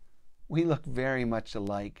brother. We look very much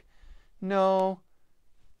alike. No,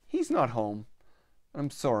 he's not home. I'm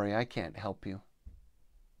sorry, I can't help you.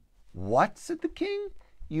 What? Said the king.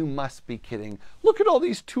 You must be kidding. Look at all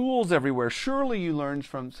these tools everywhere. Surely you learned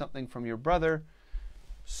something from your brother.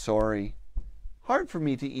 Sorry. Hard for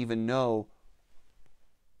me to even know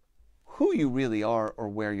who you really are or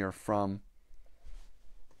where you're from,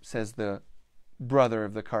 says the brother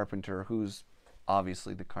of the carpenter, who's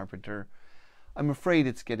obviously the carpenter. I'm afraid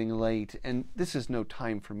it's getting late, and this is no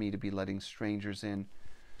time for me to be letting strangers in.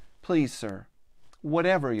 Please, sir,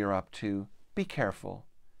 whatever you're up to, be careful.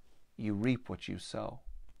 You reap what you sow.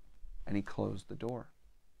 And he closed the door.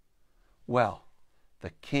 Well,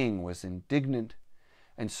 the king was indignant,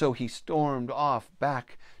 and so he stormed off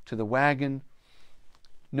back to the wagon.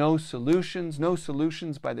 No solutions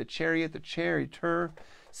by the chariot, the charioteer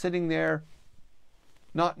sitting there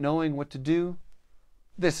not knowing what to do.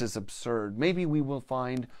 This is absurd. Maybe we will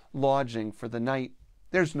find lodging for the night.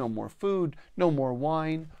 There's no more food, no more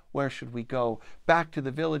wine. Where should we go? Back to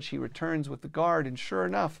the village he returns with the guard, and sure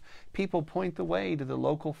enough, people point the way to the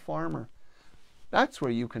local farmer. That's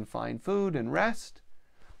where you can find food and rest.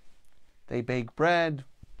 They bake bread,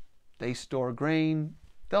 they store grain,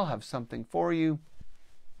 they'll have something for you.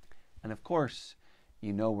 And of course,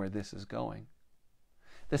 you know where this is going.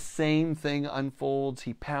 The same thing unfolds.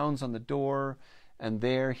 He pounds on the door, and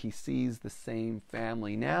there he sees the same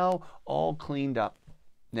family, now all cleaned up,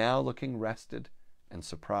 now looking rested and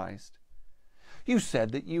surprised. You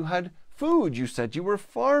said that you had food. You said you were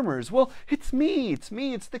farmers. Well, it's me. It's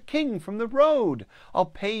the king from the road. I'll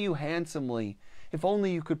pay you handsomely. If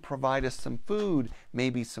only you could provide us some food,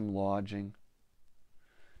 maybe some lodging.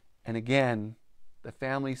 And again, the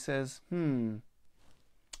family says,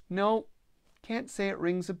 no, can't say it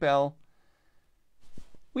rings a bell.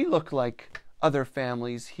 We look like other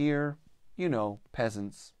families here. You know,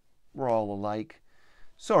 peasants. We're all alike.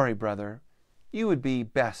 Sorry, brother. You would be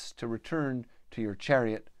best to return to your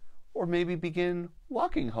chariot, or maybe begin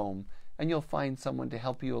walking home, and you'll find someone to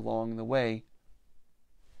help you along the way.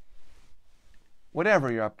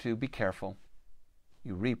 Whatever you're up to, be careful.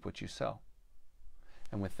 You reap what you sow.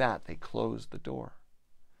 And with that, they closed the door.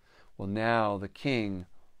 Well, now the king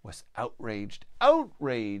was outraged,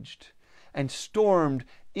 and stormed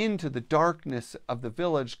into the darkness of the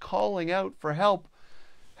village, calling out for help,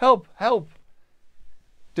 help, help,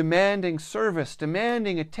 demanding service,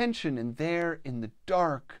 demanding attention. And there in the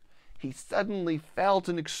dark, he suddenly felt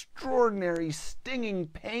an extraordinary stinging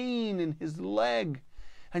pain in his leg,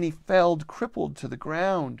 and he fell crippled to the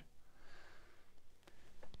ground.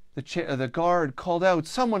 The guard called out,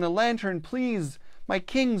 "Someone, a lantern, please. My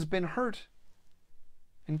king's been hurt."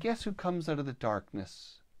 And guess who comes out of the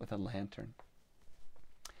darkness with a lantern?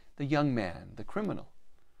 The young man, the criminal.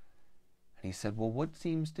 And he said, "Well, what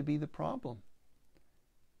seems to be the problem?"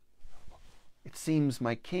 "It seems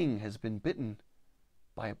my king has been bitten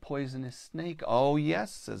by a poisonous snake." "Oh,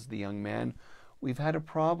 yes," says the young man. "We've had a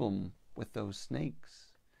problem with those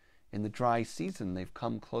snakes. In the dry season, they've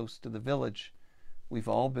come close to the village. We've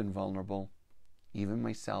all been vulnerable, even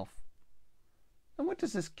myself. And what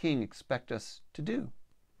does this king expect us to do?"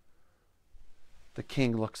 The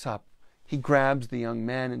king looks up. He grabs the young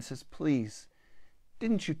man and says, "Please,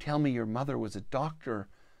 didn't you tell me your mother was a doctor,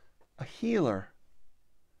 a healer?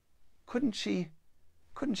 Couldn't she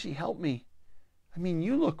help me? I mean,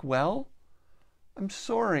 you look well. I'm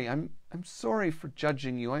sorry. I'm sorry for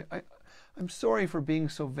judging you. I'm sorry for being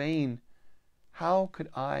so vain. How could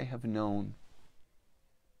I have known?"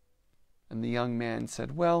 And the young man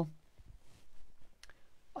said, "Well,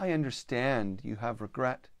 I understand you have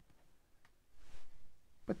regret.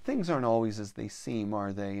 But things aren't always as they seem,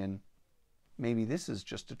 are they? And maybe this is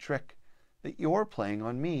just a trick that you're playing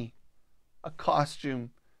on me. A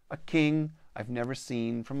costume, a king I've never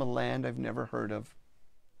seen, from a land I've never heard of.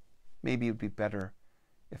 Maybe it would be better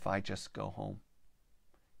if I just go home."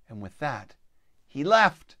 And with that, he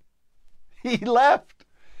left. He left.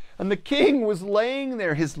 And the king was laying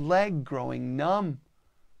there, his leg growing numb,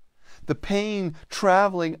 the pain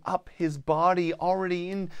traveling up his body, already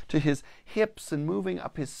into his hips and moving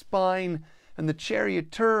up his spine. And the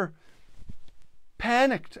charioteer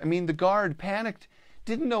panicked. The guard panicked,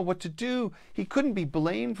 didn't know what to do. He couldn't be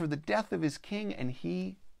blamed for the death of his king, and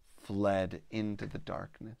he fled into the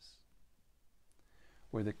darkness,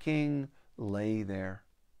 where the king lay there,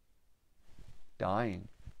 dying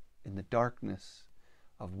in the darkness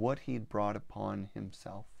of what he'd brought upon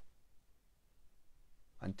himself,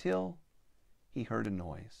 until he heard a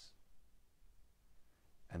noise.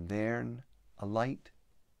 And then a light.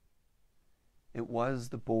 It was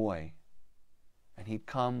the boy, and he'd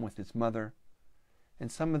come with his mother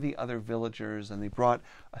and some of the other villagers, and they brought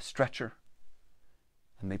a stretcher,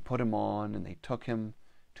 and they put him on, and they took him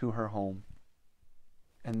to her home.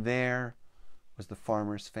 And there was the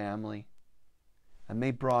farmer's family, and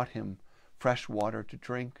they brought him fresh water to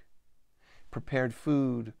drink, prepared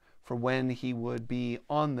food for when he would be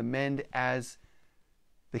on the mend, as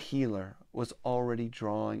the healer was already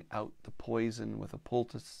drawing out the poison with a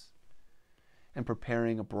poultice and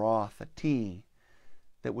preparing a broth, a tea,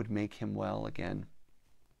 that would make him well again.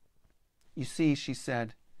 "You see," she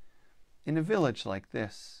said, "in a village like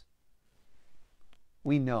this,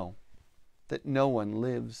 we know that no one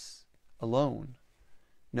lives alone.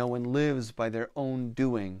 No one lives by their own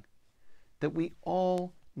doing, that we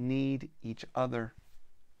all need each other.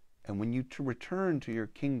 And when you return to your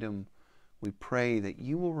kingdom, we pray that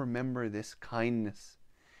you will remember this kindness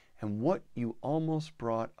and what you almost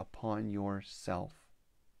brought upon yourself.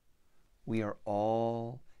 We are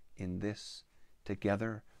all in this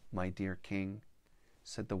together, my dear king,"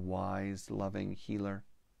 said the wise, loving healer.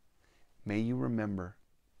 "May you remember,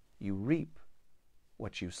 you reap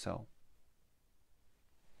what you sow."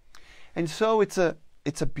 And so it's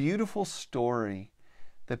a beautiful story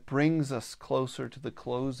that brings us closer to the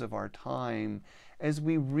close of our time as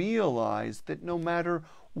we realize that no matter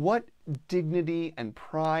what dignity and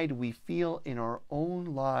pride we feel in our own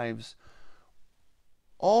lives,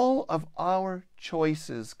 all of our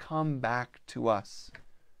choices come back to us.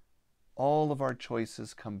 All of our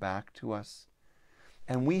choices come back to us.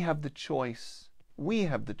 And we have the choice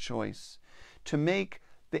to make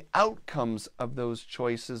the outcomes of those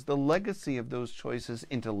choices, the legacy of those choices,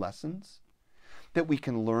 into lessons that we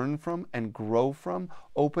can learn from and grow from,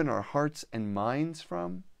 open our hearts and minds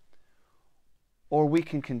from. Or we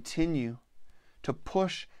can continue to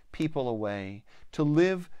push people away, to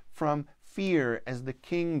live from fear as the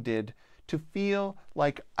king did, to feel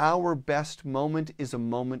like our best moment is a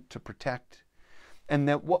moment to protect, and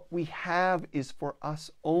that what we have is for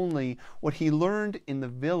us only. What he learned in the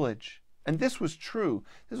village, and this was true,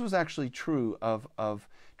 this was actually true of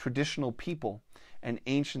traditional people and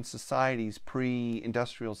ancient societies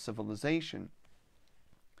pre-industrial civilization.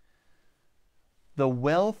 The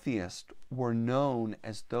wealthiest were known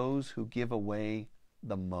as those who give away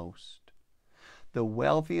the most. The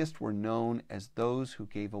wealthiest were known as those who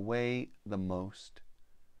gave away the most.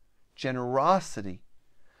 Generosity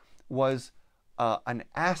was an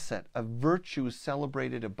asset, a virtue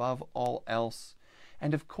celebrated above all else.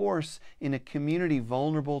 And of course, in a community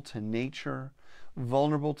vulnerable to nature,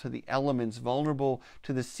 vulnerable to the elements, vulnerable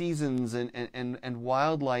to the seasons and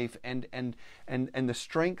wildlife and the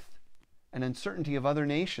strength and uncertainty of other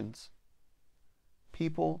nations,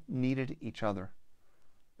 people needed each other,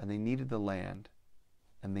 and they needed the land,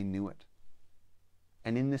 and they knew it.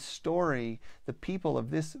 And in this story, the people of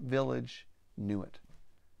this village knew it.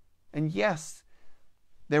 And yes,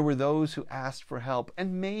 there were those who asked for help,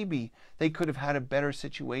 and maybe they could have had a better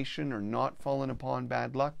situation or not fallen upon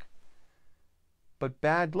bad luck. But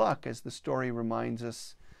bad luck, as the story reminds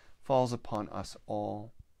us, falls upon us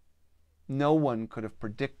all. No one could have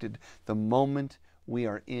predicted the moment we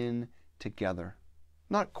are in together.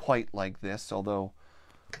 Not quite like this, although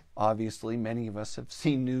obviously many of us have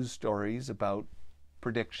seen news stories about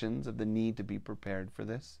predictions of the need to be prepared for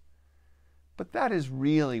this. But that is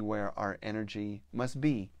really where our energy must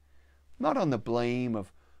be. Not on the blame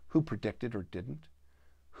of who predicted or didn't,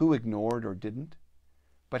 who ignored or didn't,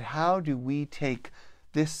 but how do we take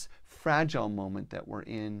this fragile moment that we're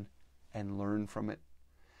in and learn from it?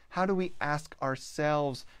 How do we ask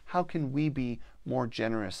ourselves, how can we be more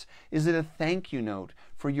generous? Is it a thank you note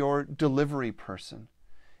for your delivery person?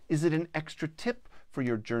 Is it an extra tip for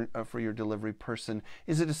your delivery person?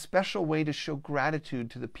 Is it a special way to show gratitude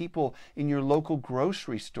to the people in your local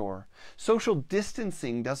grocery store? Social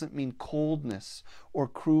distancing doesn't mean coldness or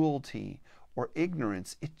cruelty or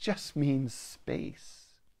ignorance. It just means space.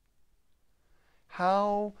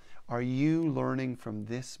 How are you learning from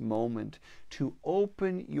this moment to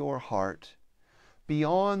open your heart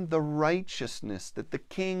beyond the righteousness that the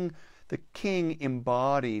king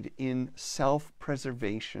embodied in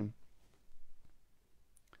self-preservation,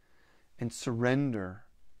 and surrender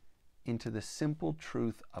into the simple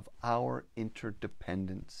truth of our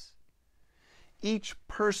interdependence? Each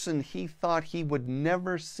person he thought he would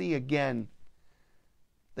never see again,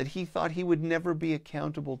 that he thought he would never be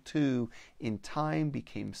accountable to, in time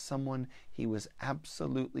became someone he was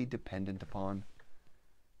absolutely dependent upon.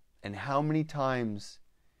 And how many times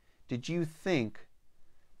did you think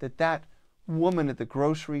that that woman at the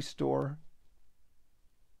grocery store,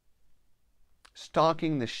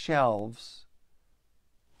 stocking the shelves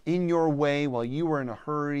in your way while you were in a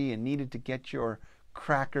hurry and needed to get your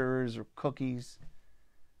crackers or cookies,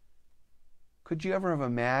 could you ever have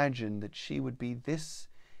imagined that she would be this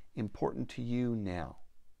important to you now?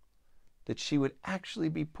 That she would actually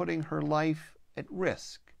be putting her life at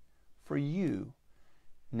risk for you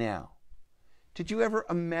now? Did you ever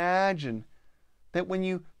imagine that when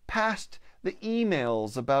you passed the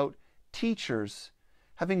emails about teachers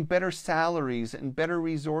having better salaries and better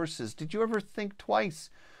resources, did you ever think twice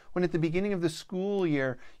when at the beginning of the school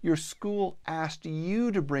year your school asked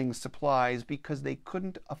you to bring supplies because they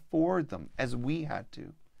couldn't afford them as we had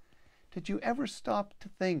to? Did you ever stop to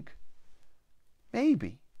think,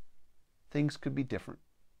 maybe things could be different?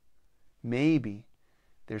 Maybe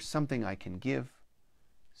there's something I can give,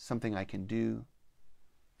 something I can do,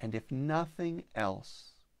 and if nothing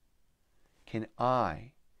else, can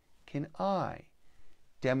I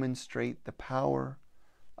demonstrate the power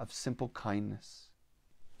of simple kindness,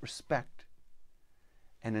 respect,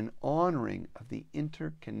 and an honoring of the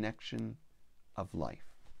interconnection of life?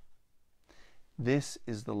 This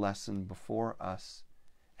is the lesson before us,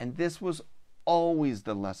 and this was always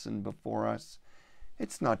the lesson before us.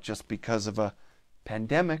 It's not just because of a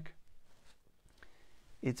pandemic.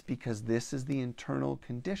 It's because this is the internal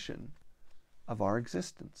condition of our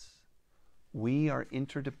existence. We are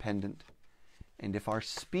interdependent, and if our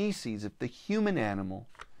species, if the human animal,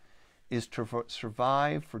 is to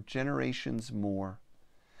survive for generations more,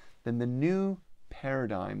 then the new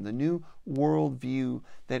paradigm, the new worldview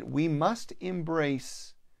that we must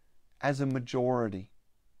embrace as a majority.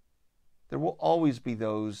 There will always be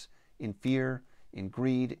those in fear, in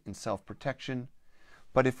greed, in self-protection.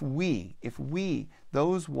 But if we,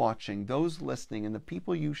 those watching, those listening, and the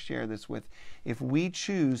people you share this with, if we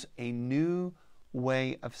choose a new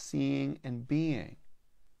way of seeing and being,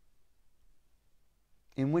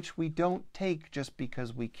 in which we don't take just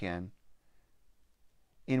because we can,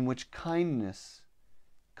 in which kindness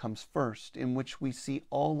comes first, in which we see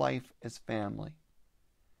all life as family,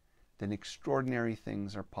 then extraordinary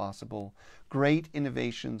things are possible, great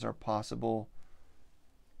innovations are possible,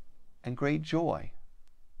 and great joy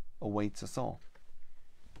awaits us all.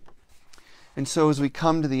 And so as we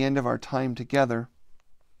come to the end of our time together,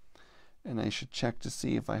 and I should check to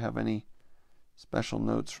see if I have any special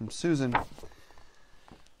notes from Susan,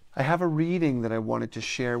 I have a reading that I wanted to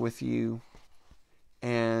share with you,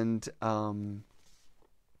 and then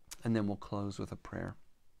we'll close with a prayer.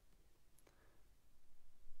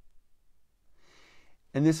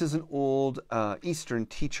 And this is an old Eastern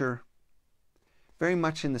teacher, very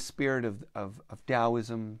much in the spirit of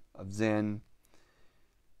Taoism, of Zen,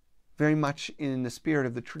 very much in the spirit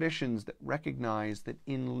of the traditions that recognize that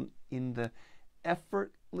in the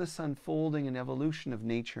effortless unfolding and evolution of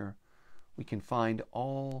nature, we can find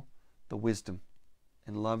all the wisdom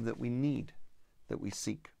and love that we need, that we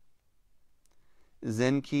seek.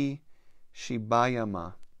 Zenki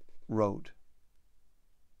Shibayama wrote,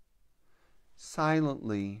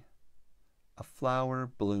 "Silently a flower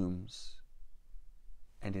blooms,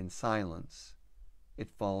 and in silence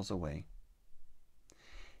it falls away.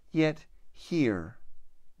 Yet here,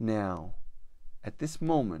 now, at this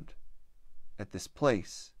moment, at this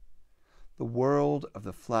place, the world of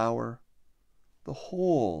the flower, the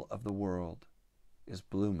whole of the world, is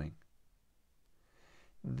blooming.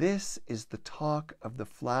 This is the talk of the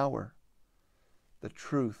flower, the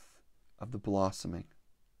truth of the blossoming.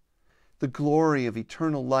 The glory of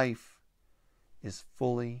eternal life is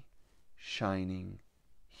fully shining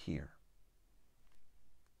here."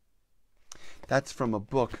 That's from a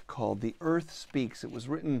book called The Earth Speaks. It was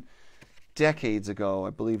written decades ago.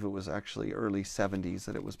 I believe it was actually early 70s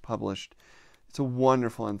that it was published. It's a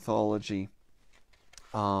wonderful anthology.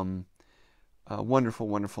 Wonderful,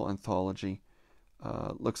 wonderful anthology.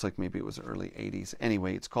 Looks like maybe it was early 80s.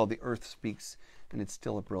 Anyway, it's called The Earth Speaks, and it's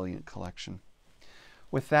still a brilliant collection.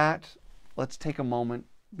 With that, let's take a moment,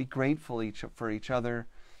 be grateful for each other,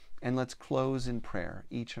 and let's close in prayer,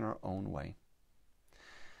 each in our own way.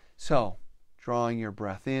 So, drawing your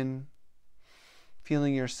breath in,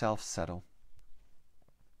 feeling yourself settle,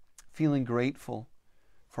 feeling grateful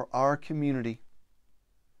for our community,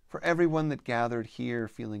 for everyone that gathered here,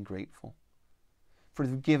 feeling grateful, for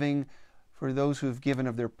those who have given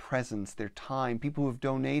of their presence, their time, people who have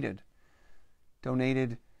donated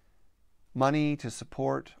money to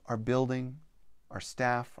support our building, our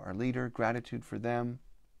staff, our leader, gratitude for them,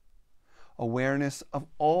 awareness of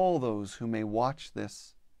all those who may watch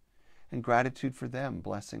this, and gratitude for them,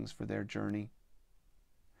 blessings for their journey.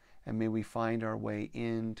 And may we find our way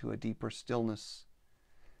into a deeper stillness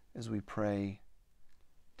as we pray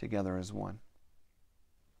together as one.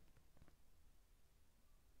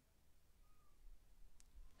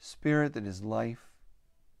 Spirit that is life,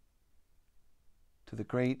 to the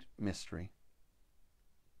great mystery,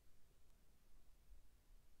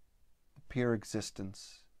 the pure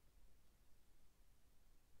existence,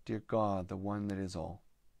 dear God, the one that is all.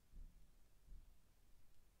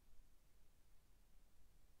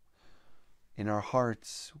 In our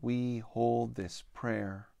hearts, we hold this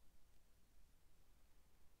prayer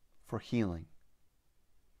for healing,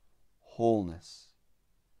 wholeness,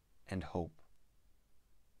 and hope.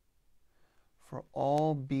 For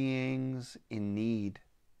all beings in need,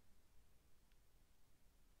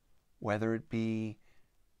 whether it be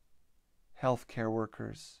healthcare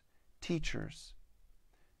workers, teachers,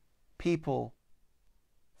 people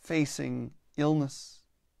facing illness,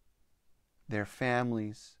 their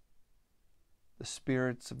families, the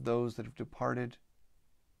spirits of those that have departed,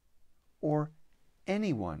 or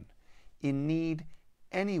anyone in need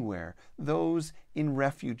anywhere, those in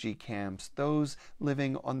refugee camps, those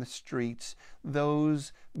living on the streets,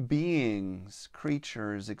 those beings,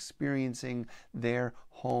 creatures experiencing their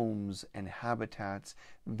homes and habitats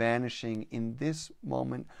vanishing. In this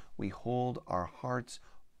moment, we hold our hearts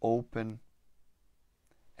open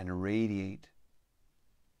and radiate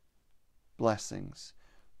blessings,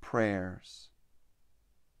 prayers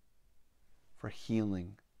for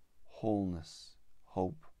healing, wholeness,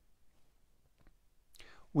 hope.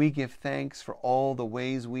 We give thanks for all the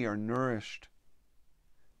ways we are nourished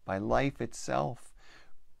by life itself.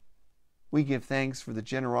 We give thanks for the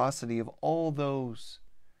generosity of all those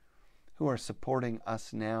who are supporting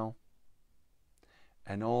us now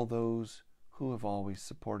and all those who have always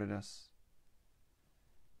supported us.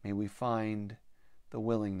 May we find the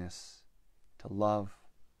willingness to love,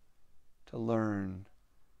 to learn,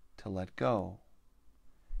 to let go,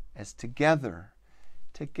 as together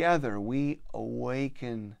we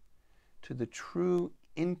awaken to the true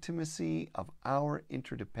intimacy of our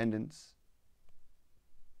interdependence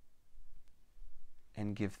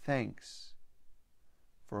and give thanks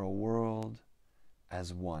for a world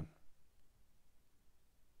as one.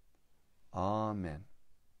 Amen.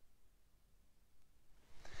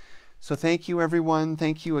 So thank you, everyone.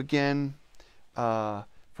 Thank you again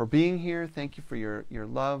for being here. Thank you for your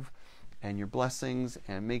love and your blessings.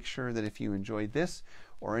 And make sure that if you enjoyed this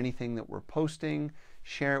or anything that we're posting,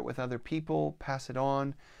 share it with other people, pass it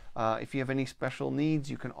on. If you have any special needs,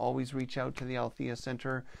 you can always reach out to the Althea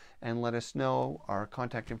Center and let us know. Our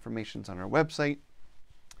contact information is on our website.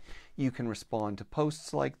 You can respond to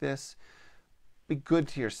posts like this. Be good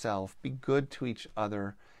to yourself. Be good to each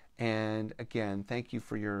other. And again, thank you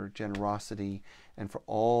for your generosity and for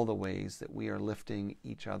all the ways that we are lifting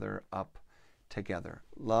each other up together.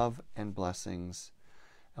 Love and blessings.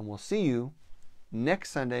 And we'll see you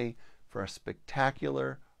next Sunday for a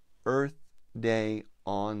spectacular Earth Day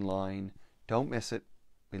online. Don't miss it.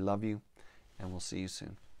 We love you, and we'll see you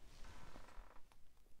soon.